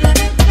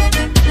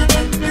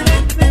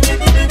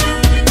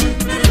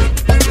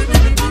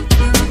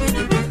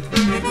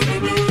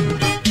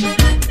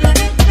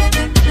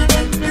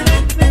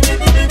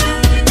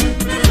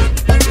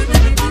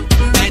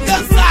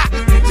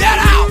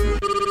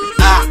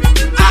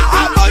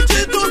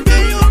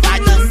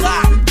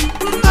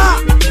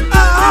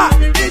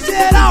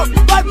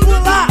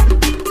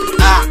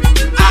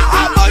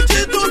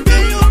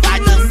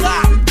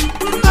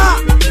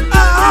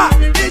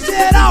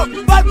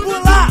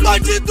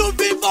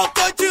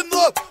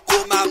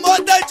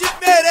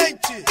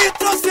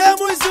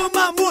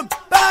 uma múmia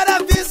para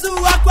vir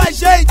zoar com a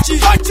gente.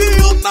 Bote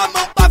uma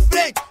mão pra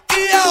frente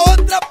e a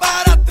outra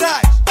para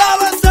trás,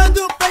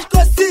 balançando o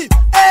pescocinho,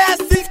 é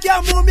assim que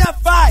a múmia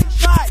faz.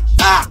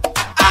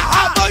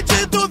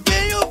 Bonde do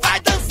vinho vai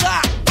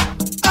dançar.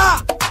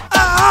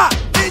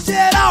 Em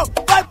geral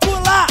vai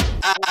pular.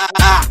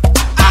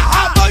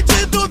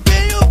 Bonde do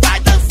vinho vai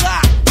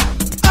dançar.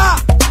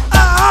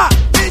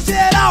 Em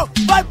geral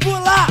vai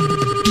pular.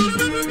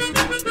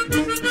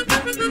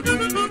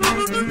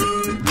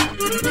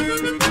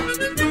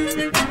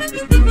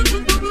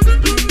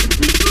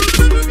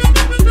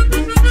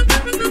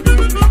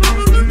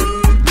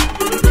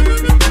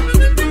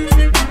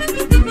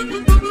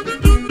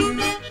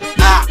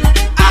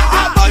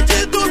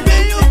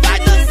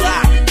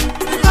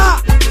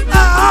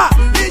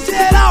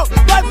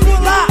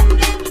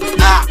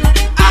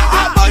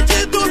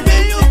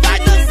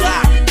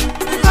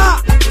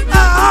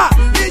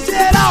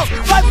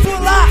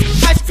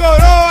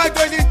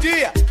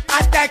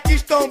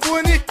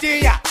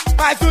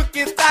 Mas o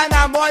que tá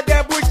na moda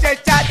é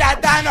buchechada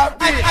da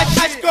novinha.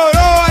 As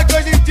coroas de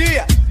hoje em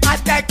dia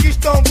até que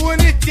estão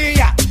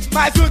bonitinha,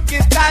 mas o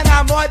que tá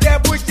na moda é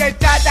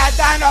buchechada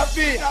da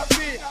novinha.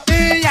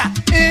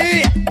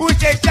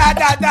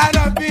 Buchechada da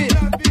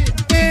novinha.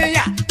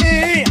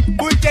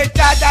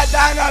 Buchechada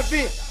da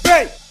novinha.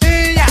 Vem,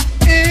 buchechada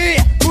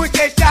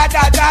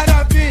da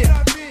novinha.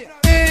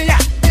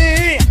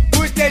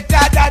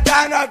 Buchechada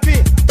da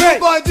novinha. Vem,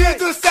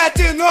 bandido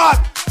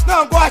 79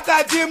 não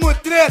gosta de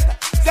mutreta,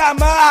 se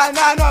amarra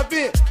na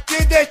novinha,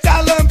 te deixa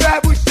lamber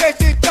a bochecha,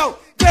 então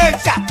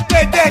deixa,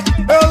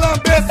 eu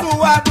lamber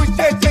sua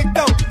bochecha,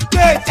 então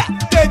deixa,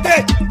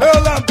 eu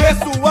lamber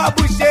sua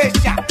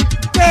bochecha,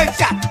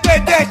 deixa,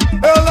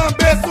 eu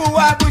lamber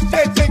sua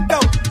bochecha,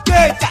 então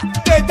deixa,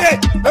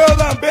 eu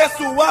lamber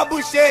sua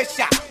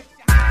bochecha.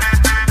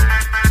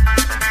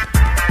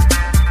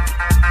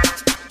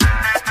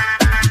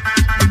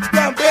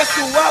 Lamber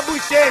sua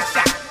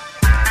bochecha.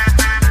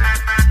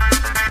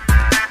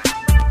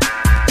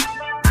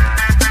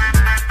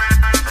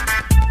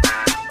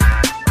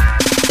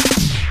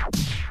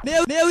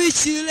 Meu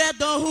estilo é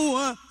Dom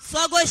Juan,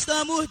 só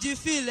gostamos de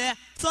filé.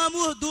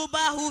 Somos do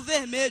Barro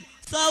Vermelho,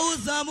 só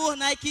usamos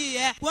Nike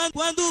Air.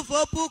 Quando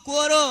vou pro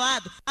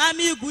coroado,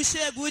 amigo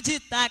chego de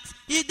táxi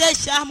e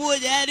deixar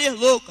mulheres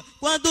loucas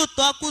quando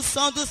toco o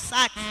som do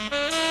sax.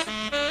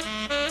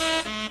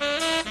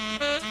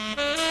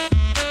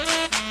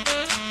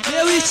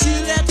 Meu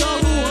estilo é Dom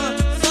Juan,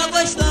 só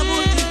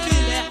gostamos de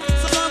filé.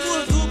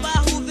 Somos do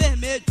Barro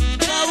Vermelho,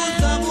 só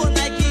usamos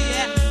Nike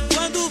Air.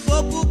 Quando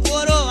vou pro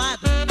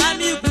coroado,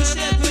 amigo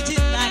chego de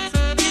táxi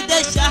e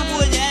deixar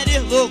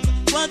mulheres loucas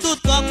quando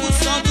toco o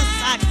som do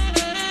sax.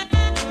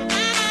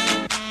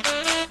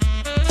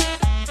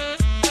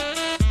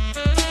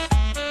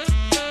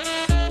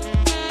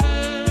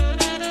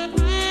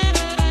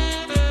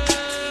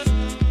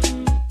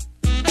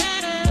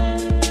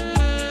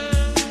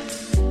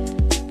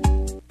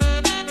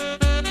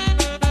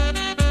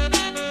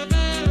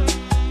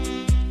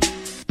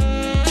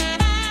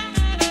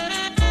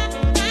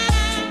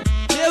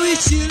 Meu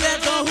estilo é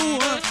Dom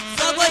Juan,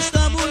 só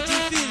gostamos de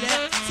filé.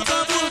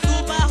 Somos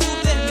do Barro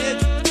Vermelho,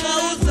 só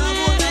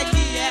usamos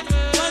Nike Air.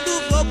 Quando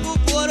vou pro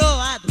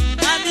coroado,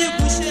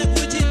 amigo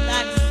chego de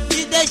táxi e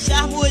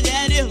deixar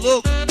mulheres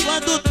loucas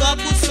quando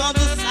toco o som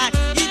do sax.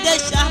 E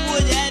deixar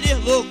mulheres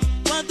loucas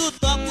quando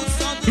toco o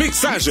som do sax.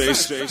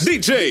 Mixagens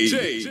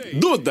DJ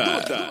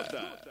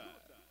Duda.